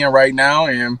work in right now,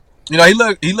 and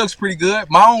he looks pretty good.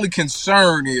 My only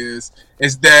concern is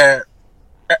that.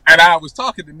 And I was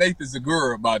talking to Nathan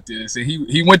Zagura about this, and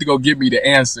he went to go give me the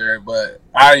answer, but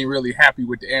I ain't really happy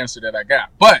with the answer that I got.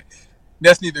 But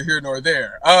that's neither here nor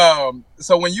there.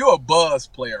 So when you're a buzz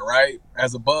player, right?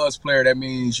 As a buzz player, that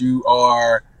means you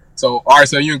are so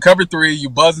you're in cover 3, you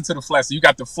buzz into the flats. So you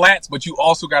got the flats, but you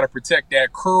also got to protect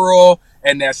that curl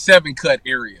and that 7-cut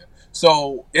area.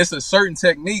 So it's a certain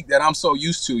technique that I'm so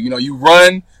used to. You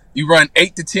run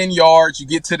 8 to 10 yards, you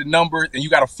get to the number, and you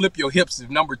got to flip your hips if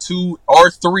number 2 or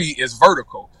 3 is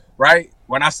vertical, right?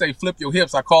 When I say flip your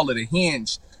hips, I call it a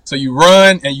hinge. So you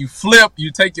run and you flip,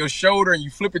 you take your shoulder and you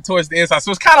flip it towards the inside.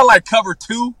 So it's kind of like cover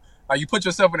 2. You put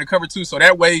yourself in a cover 2, so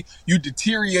that way you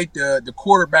deteriorate the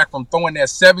quarterback from throwing that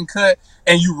 7-cut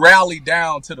and you rally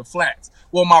down to the flats.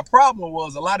 Well, my problem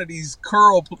was a lot of these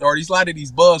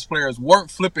buzz players weren't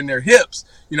flipping their hips,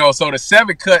 so the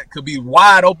 7-cut could be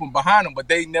wide open behind them, but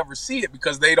they never see it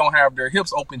because they don't have their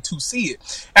hips open to see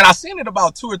it. And I seen it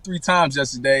about 2 or 3 times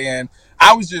yesterday, and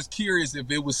I was just curious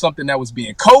if it was something that was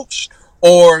being coached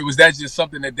or was that just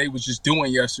something that they was just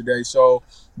doing yesterday. So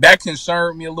that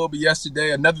concerned me a little bit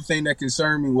yesterday. Another thing that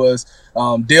concerned me was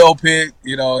Dale Pitt.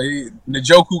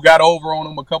 Njoku got over on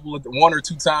him 1 or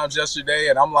 2 times yesterday,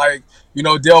 and I'm like,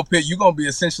 Dale Pitt, you're gonna be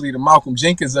essentially the Malcolm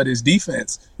Jenkins of this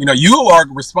defense. You are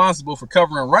responsible for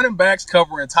covering running backs,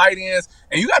 covering tight ends,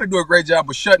 and you got to do a great job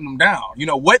of shutting them down.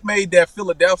 What made that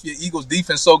Philadelphia Eagles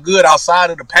defense so good outside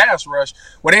of the pass rush?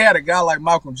 Well, they had a guy like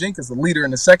Malcolm Jenkins, the leader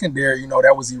in the secondary.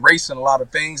 That was erasing a lot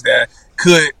of things that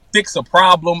could fix a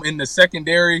problem in the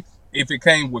secondary if it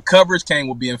came with coverage, came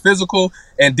with being physical.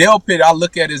 And Dale Pitt, I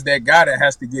look at as that guy that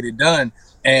has to get it done.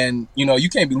 And, you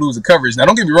can't be losing coverage. Now,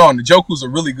 don't get me wrong, Njoku's a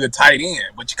really good tight end.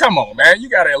 But come on, man, you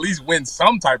got to at least win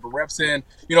some type of reps. And,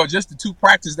 just the 2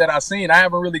 practices that I've seen, I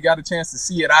haven't really got a chance to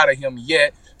see it out of him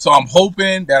yet. So I'm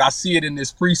hoping that I see it in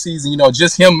this preseason,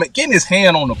 just him getting his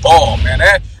hand on the ball, man.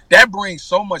 That brings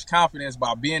so much confidence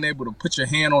by being able to put your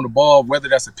hand on the ball, whether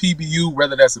that's a PBU,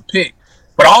 whether that's a pick.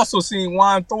 But I also seen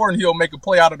Juan Thornhill make a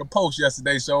play out of the post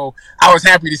yesterday, so I was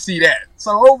happy to see that.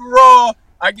 So overall,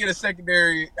 I get a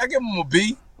secondary. I give him a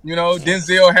B.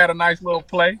 Denzel had a nice little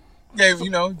play. Got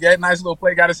a nice little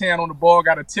play. Got his hand on the ball.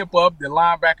 Got a tip up. The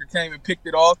linebacker came and picked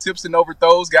it off. Tips and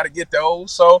overthrows. Got to get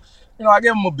those. So I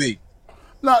give him a B.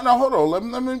 No, hold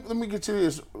on. Let me get to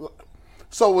this.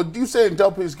 So what you saying?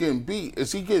 Delpit is getting beat.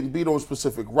 Is he getting beat on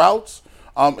specific routes?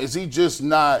 Is he just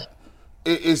not?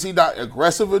 Is he not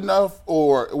aggressive enough,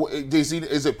 or is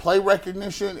it play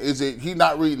recognition? Is it he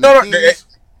not reading the keys?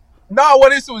 No, well,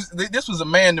 this was a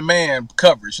man-to-man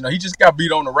coverage. He just got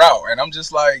beat on the route, and I'm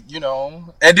just like,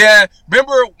 And then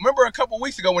remember a couple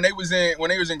weeks ago when they was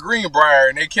in Greenbrier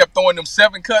and they kept throwing them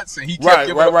 7 cuts, and he kept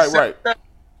giving up 7 cuts.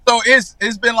 So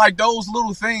it's been like those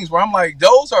little things where I'm like,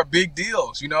 those are big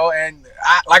deals, And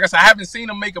like I said, I haven't seen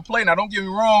him make a play. Now, don't get me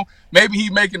wrong. Maybe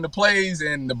he's making the plays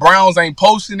and the Browns ain't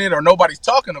posting it or nobody's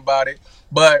talking about it.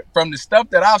 But from the stuff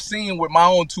that I've seen with my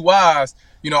own 2 eyes,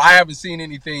 I haven't seen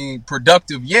anything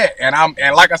productive yet. And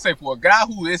like I say, for a guy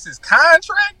who is his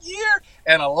contract year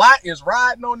and a lot is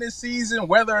riding on this season,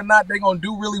 whether or not they're gonna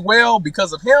do really well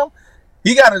because of him,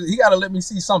 he gotta let me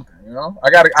see something.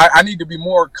 I need to be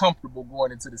more comfortable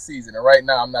going into the season, and right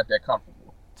now I'm not that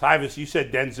comfortable. Tyvis, you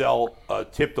said Denzel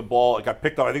tipped the ball. It got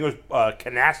picked up. I think it was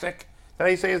Kanasic. Did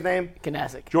I say his name?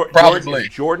 Kanasic. Probably.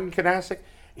 Jordan Kanasic.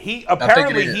 He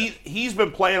apparently he's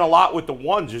been playing a lot with the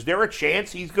ones. Is there a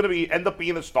chance he's going to end up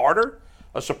being a starter,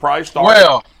 a surprise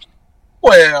starter?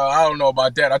 Well, I don't know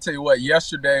about that. I'll tell you what.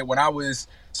 Yesterday when I was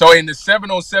in the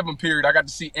 7-on-7 period, I got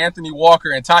to see Anthony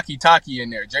Walker and Taki in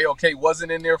there. JOK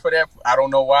wasn't in there for that. I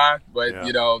don't know why, but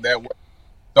that.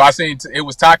 So I seen it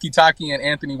was Taki and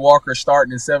Anthony Walker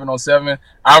starting in 7-on-7.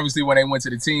 Obviously, when they went to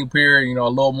the team period, a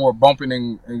little more bumping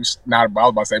and not. I was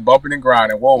about to say bumping and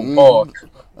grinding. Whoa, pause.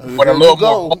 But a little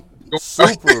more.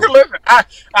 Super. Listen,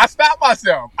 I stopped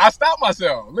myself.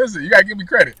 Listen, you gotta give me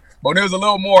credit. But there was a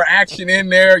little more action in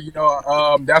there.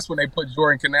 That's when they put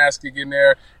Jordan Kanasic in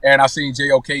there, and I seen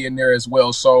JOK in there as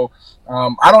well. So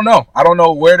I don't know. I don't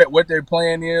know what their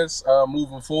plan is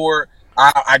moving forward.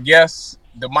 I guess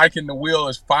the mic in the wheel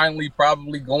is finally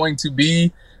probably going to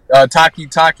be Taki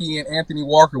and Anthony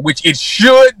Walker, which it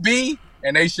should be,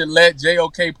 and they should let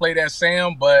JOK play that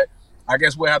Sam, but I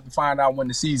guess we'll have to find out when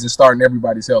the season's starting.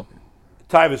 Everybody's healthy.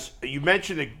 Tyvis, you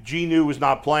mentioned that Genu was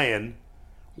not playing.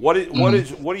 What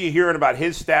are you hearing about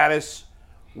his status?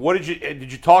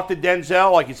 Did you talk to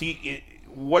Denzel? Like,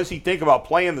 what does he think about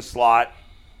playing the slot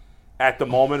at the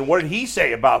moment? What did he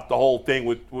say about the whole thing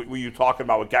with you talking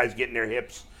about with guys getting their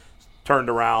hips turned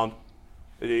around?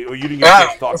 Or you didn't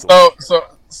get to talk to him?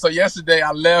 So yesterday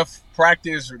I left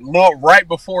practice right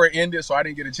before it ended, so I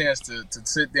didn't get a chance to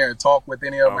sit there and talk with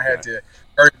any of them. Okay. I had to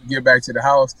get back to the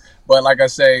house. But like I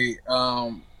say,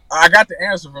 I got the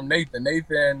answer from Nathan.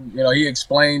 Nathan, he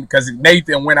explained, because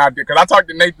Nathan went out there, because I talked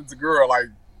to Nathan Segura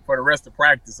for the rest of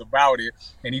practice about it,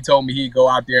 and he told me he'd go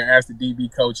out there and ask the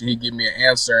DB coach, and he'd give me an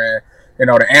answer. And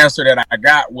the answer that I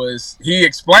got was, he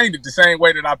explained it the same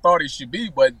way that I thought it should be,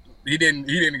 but he didn't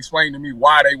explain to me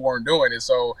why they weren't doing it.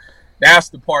 So that's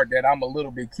the part that I'm a little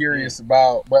bit curious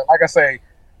about. But like I say,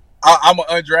 I'm an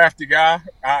undrafted guy.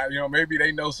 Maybe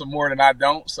they know some more than I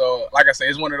don't. So like I say,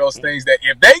 it's one of those things that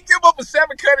if they give up a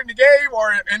 7 cut in the game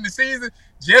or in the season,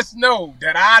 just know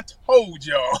that I told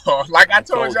y'all. Like I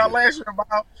told y'all last year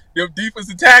about the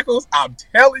defensive tackles. I'm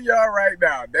telling y'all right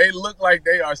now, they look like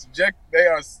they are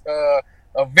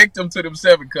a victim to them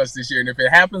 7 cuts this year. And if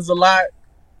it happens a lot,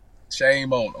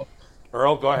 shame on them.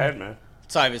 Earl, go ahead, man.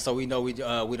 Simon, so we know we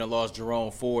done lost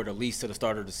Jerome Ford at least to the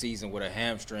start of the season with a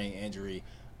hamstring injury.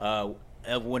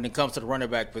 When it comes to the running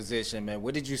back position, man,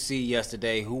 what did you see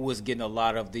yesterday? Who was getting a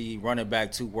lot of the running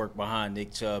back 2 work behind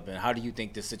Nick Chubb, and how do you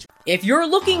think this situation? If you're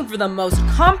looking for the most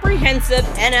comprehensive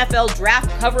NFL draft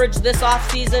coverage this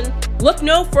offseason, look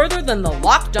no further than the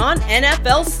Locked On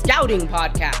NFL Scouting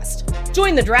Podcast.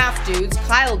 Join the draft dudes,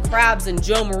 Kyle Krabs and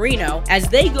Joe Marino, as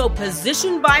they go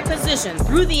position by position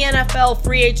through the NFL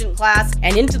free agent class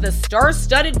and into the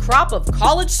star-studded crop of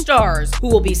college stars who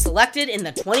will be selected in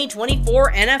the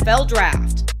 2024 NFL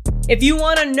Draft. If you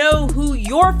want to know who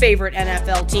your favorite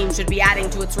NFL team should be adding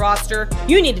to its roster,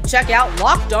 you need to check out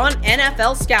Locked On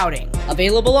NFL Scouting,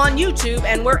 available on YouTube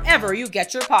and wherever you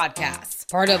get your podcasts.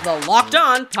 Part of the Locked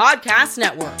On Podcast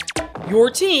Network. Your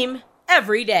team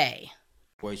every day.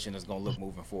 Is going to look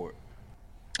moving forward?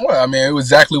 Well, I mean, it was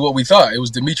exactly what we thought. It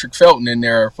was Demetric Felton in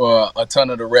there for a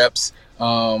ton of the reps.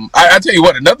 I tell you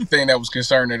what, another thing that was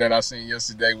concerning that I seen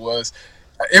yesterday was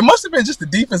it must have been just the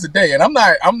defensive day, and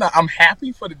I'm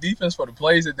happy for the defense for the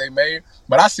plays that they made,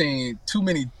 but I seen too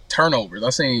many turnovers.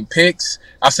 I seen picks.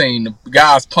 I seen the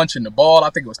guys punching the ball. I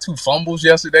think it was 2 fumbles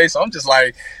yesterday. So I'm just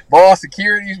like, ball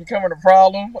security is becoming a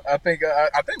problem. I think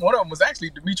one of them was actually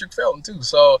Demetric Felton too.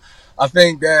 So I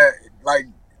think that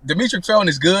Demetric Felton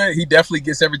is good. He definitely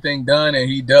gets everything done, and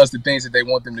he does the things that they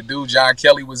want them to do. John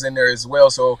Kelly was in there as well.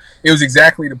 So it was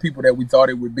exactly the people that we thought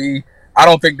it would be. I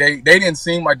don't think they didn't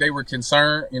seem like they were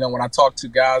concerned. When I talked to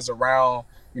guys around,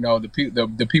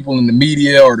 the people in the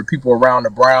media or the people around the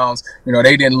Browns,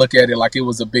 they didn't look at it like it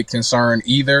was a big concern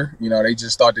either. They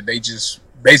just thought that they just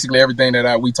basically everything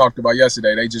that we talked about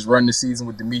yesterday. They just run the season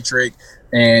with Demetric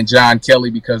and John Kelly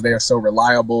because they are so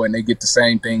reliable and they get the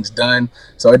same things done.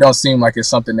 So it don't seem like it's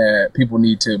something that people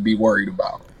need to be worried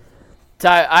about.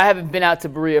 Ty, I haven't been out to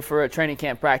Berea for a training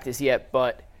camp practice yet,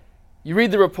 but you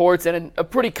read the reports, and a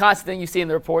pretty constant thing you see in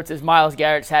the reports is Myles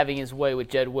Garrett's having his way with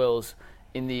Jed Wills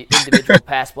in the individual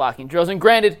pass blocking drills. And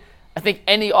granted, I think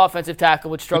any offensive tackle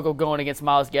would struggle going against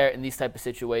Myles Garrett in these type of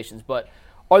situations. But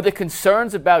are the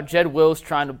concerns about Jed Wills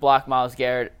trying to block Myles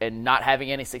Garrett and not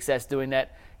having any success doing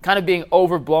that kind of being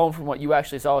overblown from what you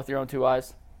actually saw with your own 2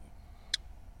 eyes?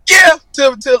 Yeah,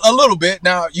 to a little bit.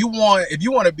 Now, if you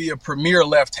want to be a premier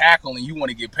left tackle and you want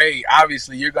to get paid,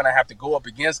 obviously you're going to have to go up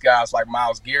against guys like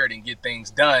Myles Garrett and get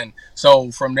things done.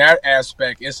 So from that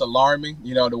aspect, it's alarming.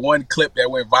 The one clip that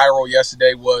went viral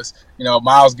yesterday was,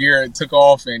 Myles Garrett took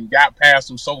off and got past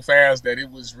him so fast that it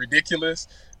was ridiculous.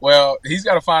 Well, he's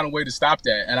got to find a way to stop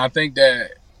that. And I think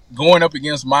that going up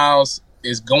against Myles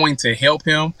is going to help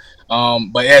him.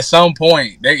 But at some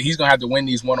point, he's going to have to win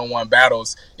these one-on-one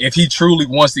battles if he truly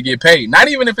wants to get paid. Not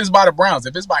even if it's by the Browns.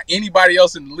 If it's by anybody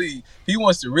else in the league, he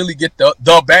wants to really get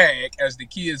the bag, as the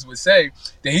kids would say,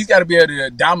 then he's got to be able to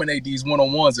dominate these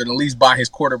one-on-ones and at least buy his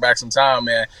quarterback some time,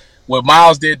 man. What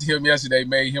Myles did to him yesterday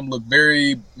made him look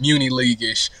very Muni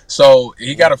League-ish. So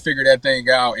he got to figure that thing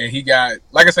out. And he got,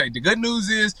 like I say, the good news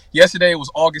is yesterday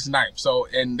was August 9th.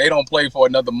 And they don't play for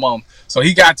another month. So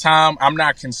he got time. I'm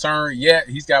not concerned yet.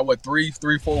 He's got,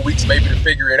 3-4 weeks maybe to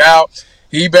figure it out.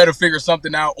 he better figure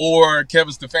something out, or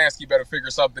Kevin Stefanski better figure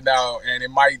something out, and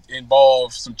it might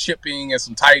involve some chipping and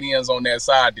some tight ends on that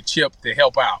side to chip to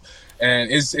help out.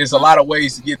 And it's a lot of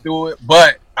ways to get through it,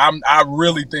 but I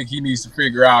really think he needs to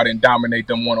figure out and dominate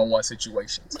them one-on-one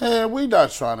situations. Man, we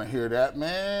not trying to hear that,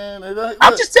 man.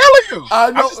 I'm just telling you.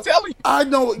 I'm just telling you. I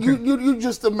know you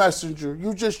just a messenger.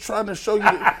 You just trying to show you.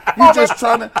 You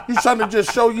trying to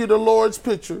just show you the Lord's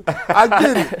picture. I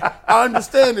get it. I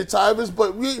understand it, Tyvis.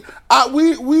 But we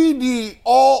need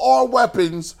all our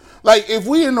weapons. Like, if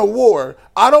we in a war,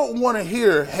 I don't want to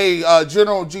hear, hey,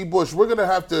 General G. Bush, we're gonna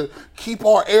have to keep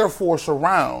our Air Force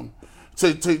around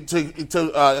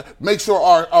to make sure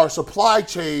our supply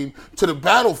chain to the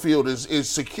battlefield is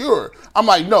secure. I'm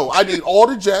like, no, I need all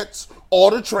the jets, all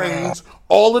the trains,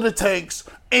 all of the tanks,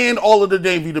 and all of the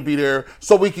Navy to be there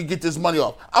so we can get this money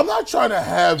off. I'm not trying to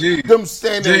have them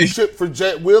stand there and ship for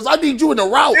jet wheels. I need you in the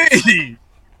route.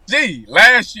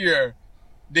 Last year,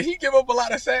 did he give up a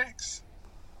lot of sacks?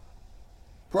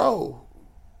 Bro,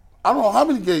 I don't know how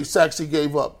many sacks he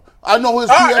gave up. I know his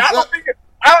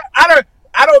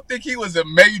I don't think he was a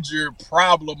major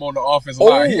problem on the offensive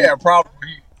line. He had a problem,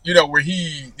 where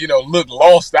he looked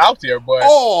lost out there. But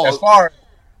as far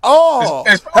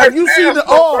as have you seen the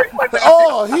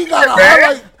he got a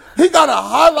highlight? He got a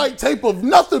highlight tape of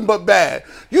nothing but bad.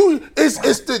 It's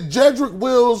the Jedrick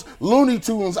Wills Looney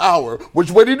Tunes hour. Which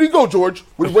way did he go, George?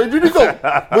 Which way did he go?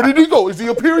 Where did he go? Is he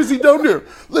up here? Is he down there?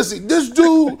 Listen, this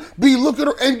dude be looking,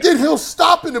 and then he'll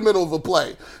stop in the middle of a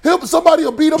play. Somebody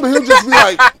will beat him, and he'll just be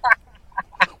like,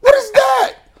 "What is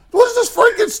that? What is this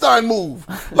Frankenstein move?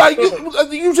 Like,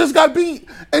 you just got beat."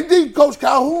 And then Coach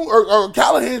Calhoun or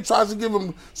Callahan tries to give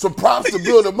him some props to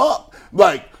build him up.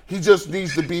 Like, he just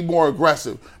needs to be more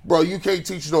aggressive. Bro, you can't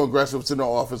teach no aggressive to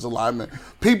no offensive lineman.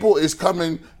 People is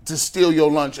coming to steal your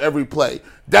lunch every play.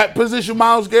 That position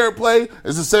Myles Garrett play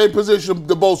is the same position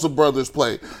the Bosa brothers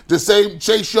play. The same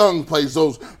Chase Young plays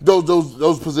those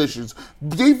positions.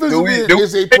 Defensive end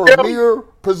is a premier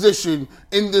position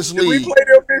in this league. Did we play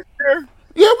them this year?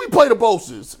 Yeah, we play the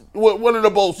Bosas. One of the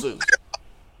Bosas.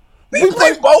 We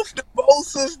played both the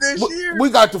Bosas this year. We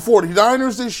got the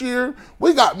 49ers this year.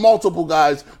 We got multiple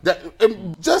guys that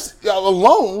just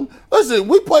alone. Listen,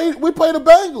 we play the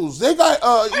Bengals. They got.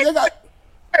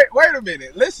 Wait a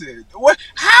minute. Listen,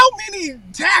 how many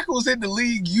tackles in the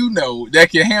league that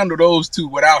can handle those two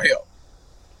without help?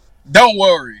 Don't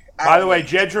worry. By the way,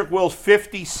 Jedrick Wills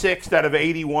 56th out of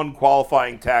 81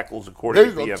 qualifying tackles according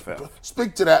to PFF.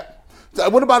 Speak to that.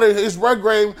 What about his run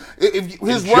grade?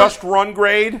 Run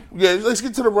grade? Yeah, let's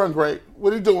get to the run grade.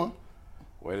 What are you doing?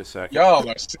 Wait a second.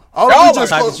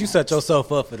 You set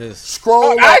yourself up for this.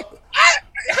 Scroll up.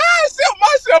 How I set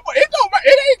myself up?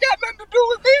 It ain't got nothing to do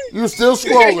with me. You still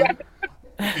scrolling.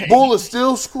 Bull is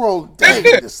still scrolling. Dang,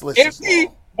 this list is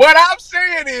long. What I'm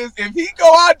saying is, if he go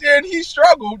out there and he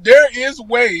struggled, there is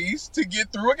ways to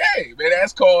get through a game, and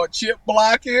that's called chip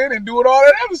blocking and doing all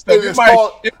that other stuff.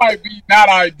 It might be not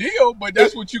ideal, but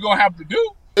that's what you're gonna have to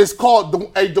do. It's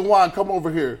called. Hey, DeJuan, come over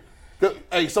here.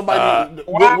 Hey, somebody.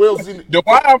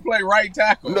 DeJuan play right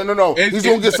tackle. No. He's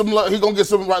gonna get some. He's gonna get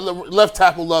some left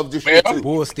tackle love this year too.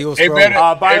 Bull still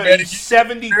strong. By the way,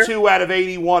 72 out of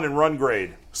 81 in run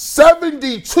grade.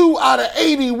 72 out of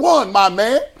 81, my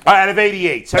man. Out of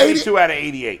 88. 72 out of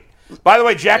 88. By the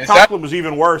way, Jack Conklin was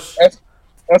even worse.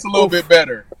 That's a little bit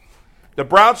better. The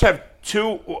Browns have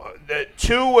two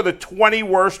of the 20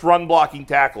 worst run blocking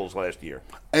tackles last year.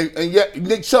 And yet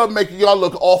Nick Chubb making y'all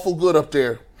look awful good up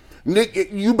there.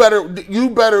 Nick, you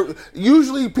better.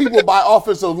 Usually people buy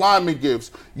offensive lineman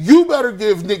gifts. You better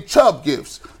give Nick Chubb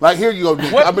gifts. Like, here you go,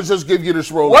 Nick. I'm gonna just give you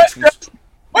this Rolex.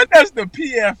 What does the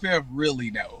PFF really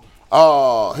know?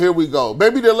 Oh, here we go.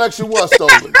 Maybe the election was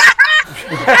stolen.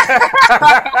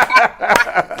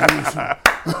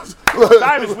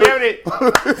 Simon, we have it.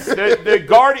 The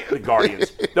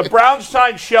Guardians. The Browns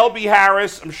signed Shelby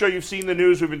Harris. I'm sure you've seen the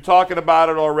news. We've been talking about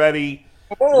it already.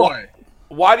 Boy.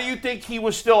 Why do you think he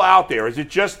was still out there? Is it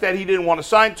just that he didn't want to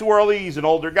sign too early? He's an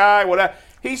older guy. Whatever.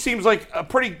 He seems like a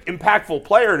pretty impactful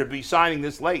player to be signing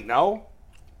this late. No.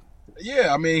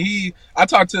 Yeah, I mean, I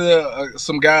talked to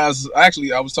some guys.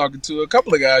 Actually, I was talking to a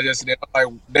couple of guys yesterday. Like,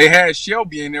 they had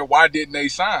Shelby in there. Why didn't they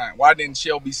sign? Why didn't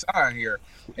Shelby sign here?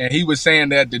 And he was saying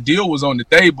that the deal was on the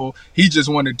table. He just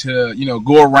wanted to,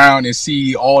 go around and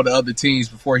see all the other teams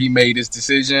before he made his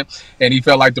decision. And he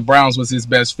felt like the Browns was his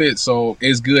best fit. So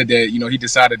it's good that, he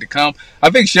decided to come.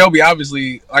 I think Shelby,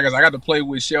 obviously, like I said, I got to play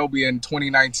with Shelby in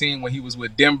 2019 when he was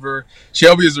with Denver.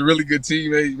 Shelby is a really good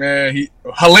teammate, man.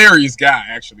 Hilarious guy,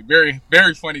 actually. Very,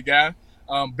 very funny guy.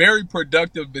 Very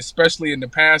productive, especially in the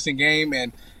passing game.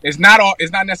 And it's not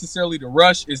necessarily the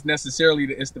rush. It's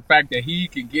the fact that he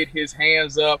can get his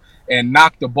hands up and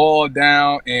knock the ball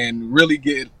down and really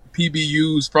get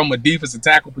PBUs from a defensive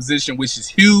tackle position, which is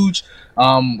huge.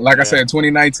 I said, in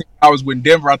 2019, I was with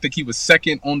Denver. I think he was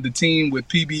second on the team with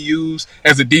PBUs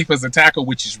as a defensive tackle,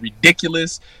 which is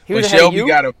ridiculous. But Shelby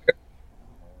got a.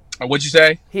 What'd you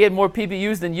say? He had more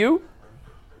PBUs than you?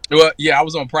 Well, yeah, I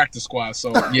was on practice squad,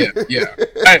 so yeah.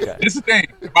 Hey, this is the thing.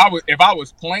 If I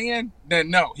was playing, then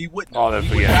no, he wouldn't. Oh, that's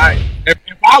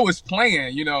if I was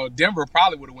playing, Denver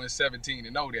probably would have won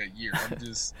 17-0 that year. I'm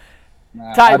just.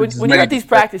 Ty, when you're at these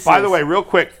practices. By the way, real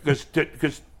quick,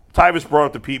 because Tyvis brought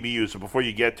up the PBU, so before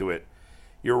you get to it,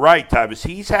 you're right, Tyvis.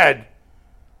 He's had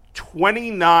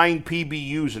 29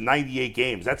 PBUs in 98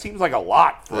 games. That seems like a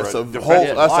lot for a defensive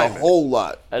lineman. That's a whole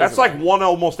lot. That's like one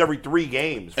almost every 3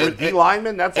 games. For a D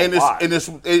lineman, that's a lot. And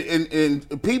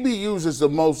PBUs is the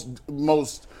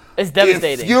most it's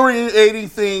devastating, infuriating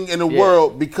thing in the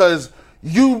world because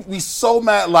you be so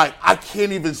mad, like, I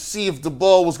can't even see if the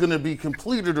ball was going to be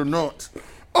completed or not.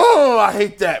 Oh, I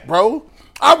hate that, bro.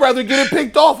 I'd rather get it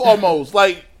picked off almost.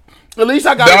 Like, at least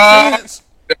I got a chance.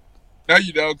 No,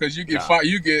 you don't, because you get fired.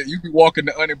 You be walking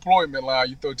the unemployment line.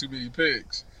 You throw too many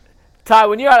picks. Ty,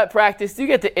 when you're out at practice, do you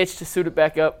get the itch to suit it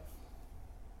back up?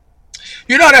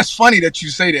 That's funny that you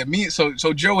say that.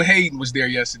 So Joe Hayden was there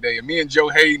yesterday, and me and Joe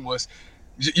Hayden was,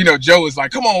 Joe was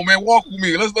like, "Come on, man, walk with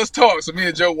me. Let's talk." So me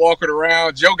and Joe walking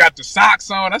around. Joe got the socks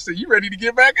on. I said, "You ready to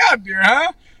get back out there,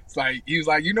 huh?" It's like he was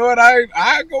like, "You know what?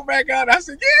 I go back out." I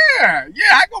said, "Yeah,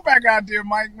 I go back out there,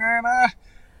 Mike, man.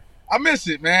 I miss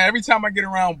it, man. Every time I get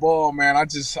around ball, man, I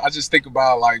just think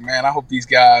about, like, man, I hope these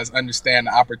guys understand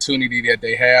the opportunity that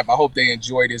they have. I hope they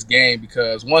enjoy this game,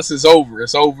 because once it's over,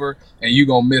 and you're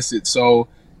going to miss it. So,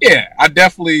 yeah, I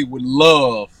definitely would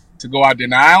love to go out there.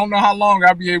 Now, I don't know how long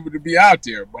I'll be able to be out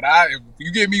there, but if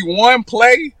you give me one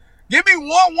play, give me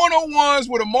one one-on-ones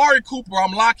with Amari Cooper,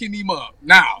 I'm locking him up.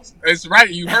 Now, it's right.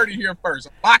 You heard it here first.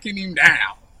 I'm locking him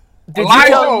down.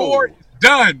 Elijah Moore is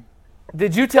done.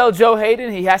 Did you tell Joe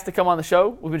Hayden he has to come on the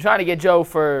show? We've been trying to get Joe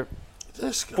for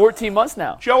 14 months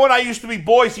now. Joe and I used to be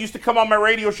boys. He used to come on my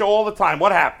radio show all the time.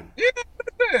 What happened?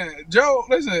 Yeah, Joe,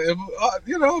 listen,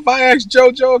 if I ask Joe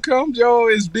to come, Joe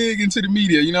is big into the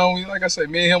media. Like I said,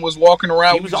 me and him was walking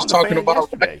around. He was just talking about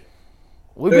yesterday.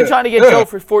 We've been trying to get Joe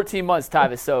for 14 months,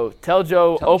 Tyvis. So tell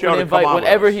Joe, open invite,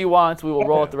 whatever he wants. We will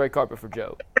roll out the red carpet for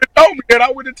Joe.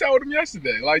 I would have told him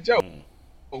yesterday. Like, Joe,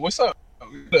 what's up?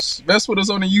 Mess with us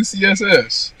on the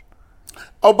UCSS.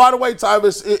 Oh, by the way,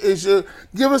 Tyvis,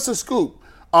 give us a scoop.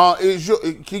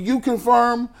 Can you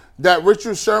confirm that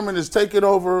Richard Sherman is taking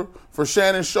over for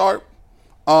Shannon Sharp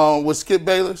with Skip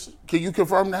Bayless? Can you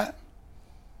confirm that?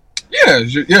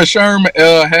 Yeah. Sherman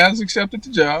has accepted the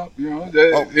job.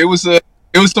 It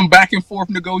was some back and forth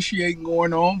negotiating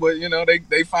going on, but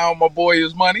they found my boy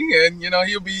his money, and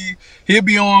he'll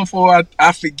be on for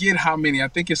I forget how many. I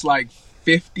think it's like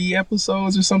 50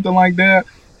 episodes or something like that.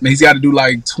 He's got to do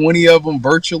like 20 of them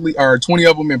virtually or 20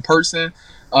 of them in person.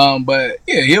 But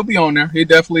yeah, he'll be on there. He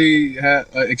definitely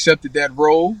accepted that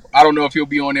role. I don't know if he'll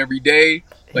be on every day,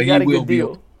 but he will be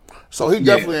on. So he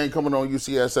definitely ain't coming on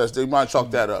UCSS. They might chalk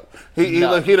that up. He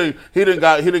didn't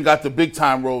got the big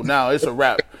time role now. It's a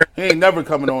wrap. He ain't never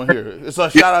coming on here. It's a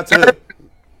shout out to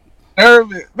him.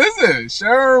 Listen,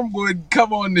 Sherm would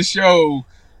come on the show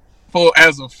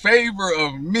as a favor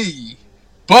of me.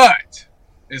 But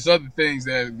it's other things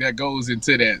that goes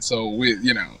into that, so we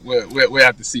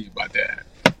have to see about that.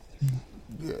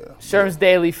 Yeah. Sherm's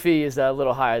daily fee is a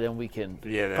little higher than we can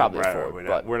probably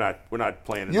afford. We're not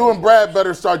playing. You and Brad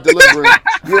better start delivering.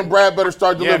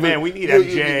 Yeah, man, we need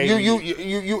MJ.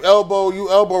 You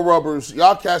elbow rubbers.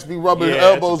 Y'all cats be rubbing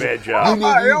elbows. That's a bad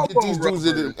job. You get these dudes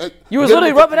in. You was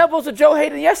literally rubbing elbows with Joe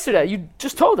Hayden yesterday. You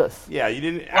just told us. Yeah, you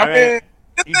didn't. You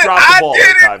dropped the ball.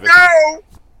 I didn't know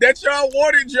that y'all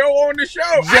wanted Joe on the show.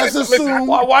 Just assume.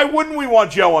 Why wouldn't we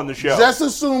want Joe on the show? Just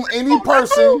assume any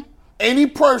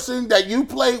person that you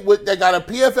played with that got a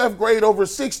PFF grade over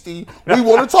 60, we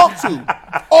want to talk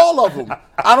to. All of them.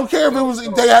 I don't care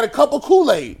if they had a cup of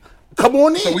Kool-Aid. Come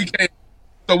on in. So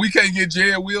we can't get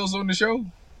Jay Wheels on the show?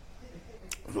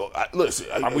 Listen,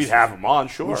 we'd have him on,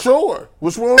 sure. Sure.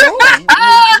 What's wrong with him?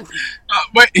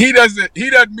 But he doesn't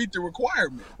meet the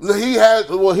requirement.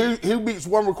 He meets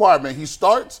one requirement. He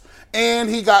starts and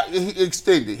he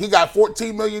extended. He got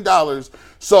 $14 million.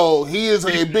 So he is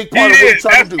a big part of what he's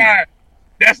trying to do.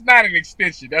 That's not an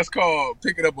extension. That's called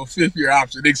picking up a fifth-year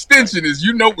option. The extension is,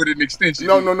 what an extension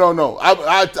is. No.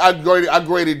 I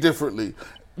graded differently.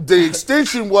 The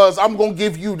extension was, I'm going to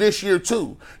give you this year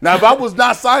too. Now, if I was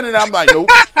not signing, I'm like, nope.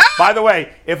 If By the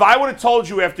way, if I would have told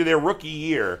you after their rookie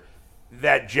year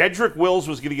that Jedrick Wills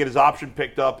was going to get his option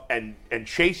picked up and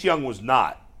Chase Young was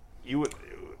not, you would.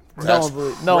 No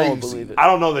one will believe it. I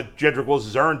don't know that Jedrick Wills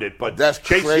has earned it, but that's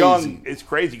Chase crazy. Young is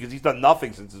crazy because he's done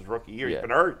nothing since his rookie year. He's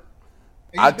been hurt.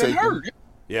 He's been hurt.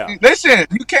 Yeah. Listen,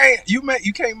 you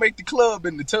can't make the club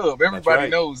in the tub. Everybody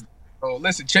knows. So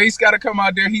listen, Chase got to come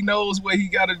out there. He knows what he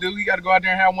got to do. He got to go out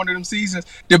there and have one of them seasons.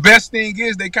 The best thing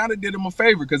is they kind of did him a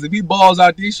favor because if he balls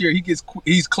out this year,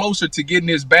 he's closer to getting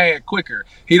his bag quicker.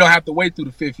 He don't have to wait through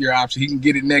the 5th-year option. He can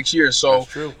get it next year. So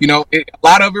a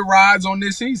lot of it rides on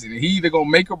this season. He either gonna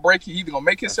make or break it. He either gonna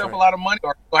make himself a lot of money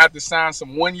or he'll have to sign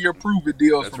some 1-year prove-it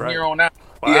deals from here on out.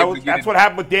 Well, that's what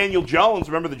happened with Daniel Jones.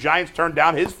 Remember, the Giants turned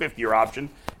down his 5th-year option,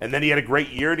 and then he had a great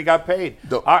year and he got paid.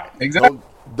 Exactly.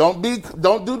 Don't do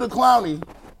the clowning.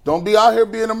 Don't be out here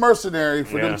being a mercenary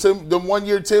for them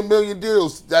 1-year, $10 million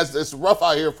deals. That's rough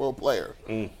out here for a player.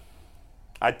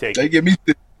 I'd take it.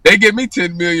 They give me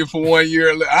 $10 million for 1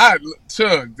 year.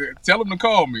 Tell them to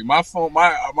call me. My phone,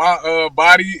 my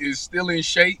body is still in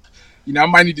shape. I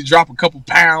might need to drop a couple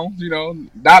pounds.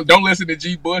 Don't listen to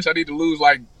G. Bush. I need to lose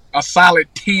like a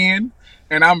solid 10,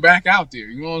 and I'm back out there.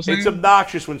 You know what I'm saying? It's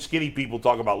obnoxious when skinny people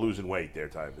talk about losing weight there,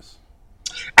 Tyvus.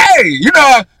 Hey,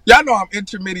 y'all know I'm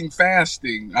intermittent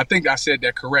fasting. I think I said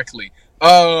that correctly.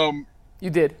 You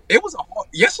did.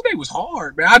 Yesterday was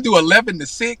hard, man. I do 11 to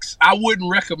 6. I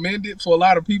wouldn't recommend it for a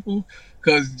lot of people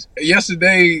because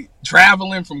yesterday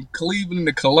traveling from Cleveland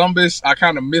to Columbus, I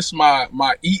kind of missed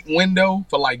my eat window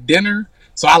for like dinner.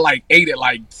 So I ate at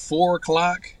like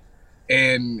 4:00.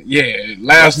 And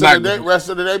rest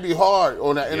of the day be hard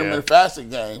on that intermittent fasting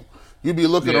game. You be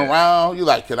looking around. You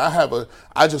like,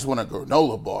 I just want a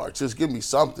granola bar. Just give me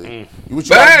something.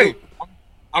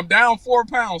 I'm down 4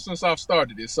 pounds since I've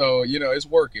started it. So, it's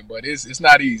working, but it's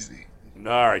not easy. All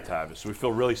right, Tyvus. We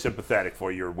feel really sympathetic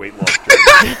for your weight loss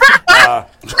journey.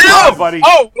 Buddy.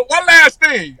 Oh, one last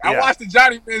thing. I watched the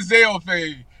Johnny Manziel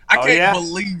thing. I can't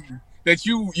believe that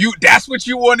you that's what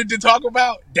you wanted to talk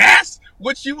about? That's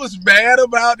what you was mad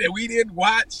about that we didn't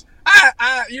watch?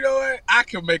 You know what? I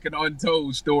can make an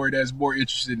untold story that's more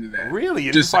interesting than that. Really?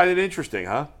 You just find it interesting,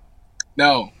 huh?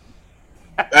 No.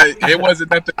 It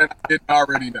wasn't nothing that I didn't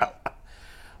already know.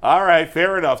 All right,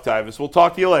 fair enough, Tyvus. We'll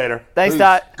talk to you later. Thanks,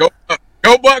 Todd.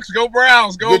 Go Bucks, go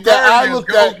Browns, go Guardians,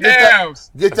 go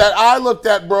Cavs. Get that eye looked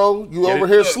at, bro. You over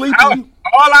here sleeping.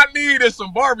 All I need is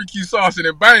some barbecue sauce and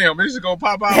then bam, it's just going to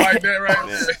pop out like that right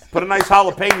there. Put a nice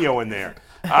jalapeno in there.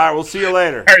 All right, we'll see you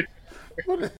later.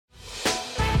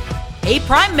 Hey,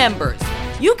 Prime members,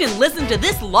 you can listen to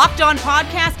this Locked On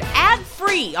podcast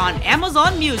ad-free on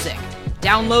Amazon Music.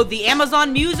 Download the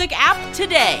Amazon Music app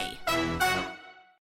today.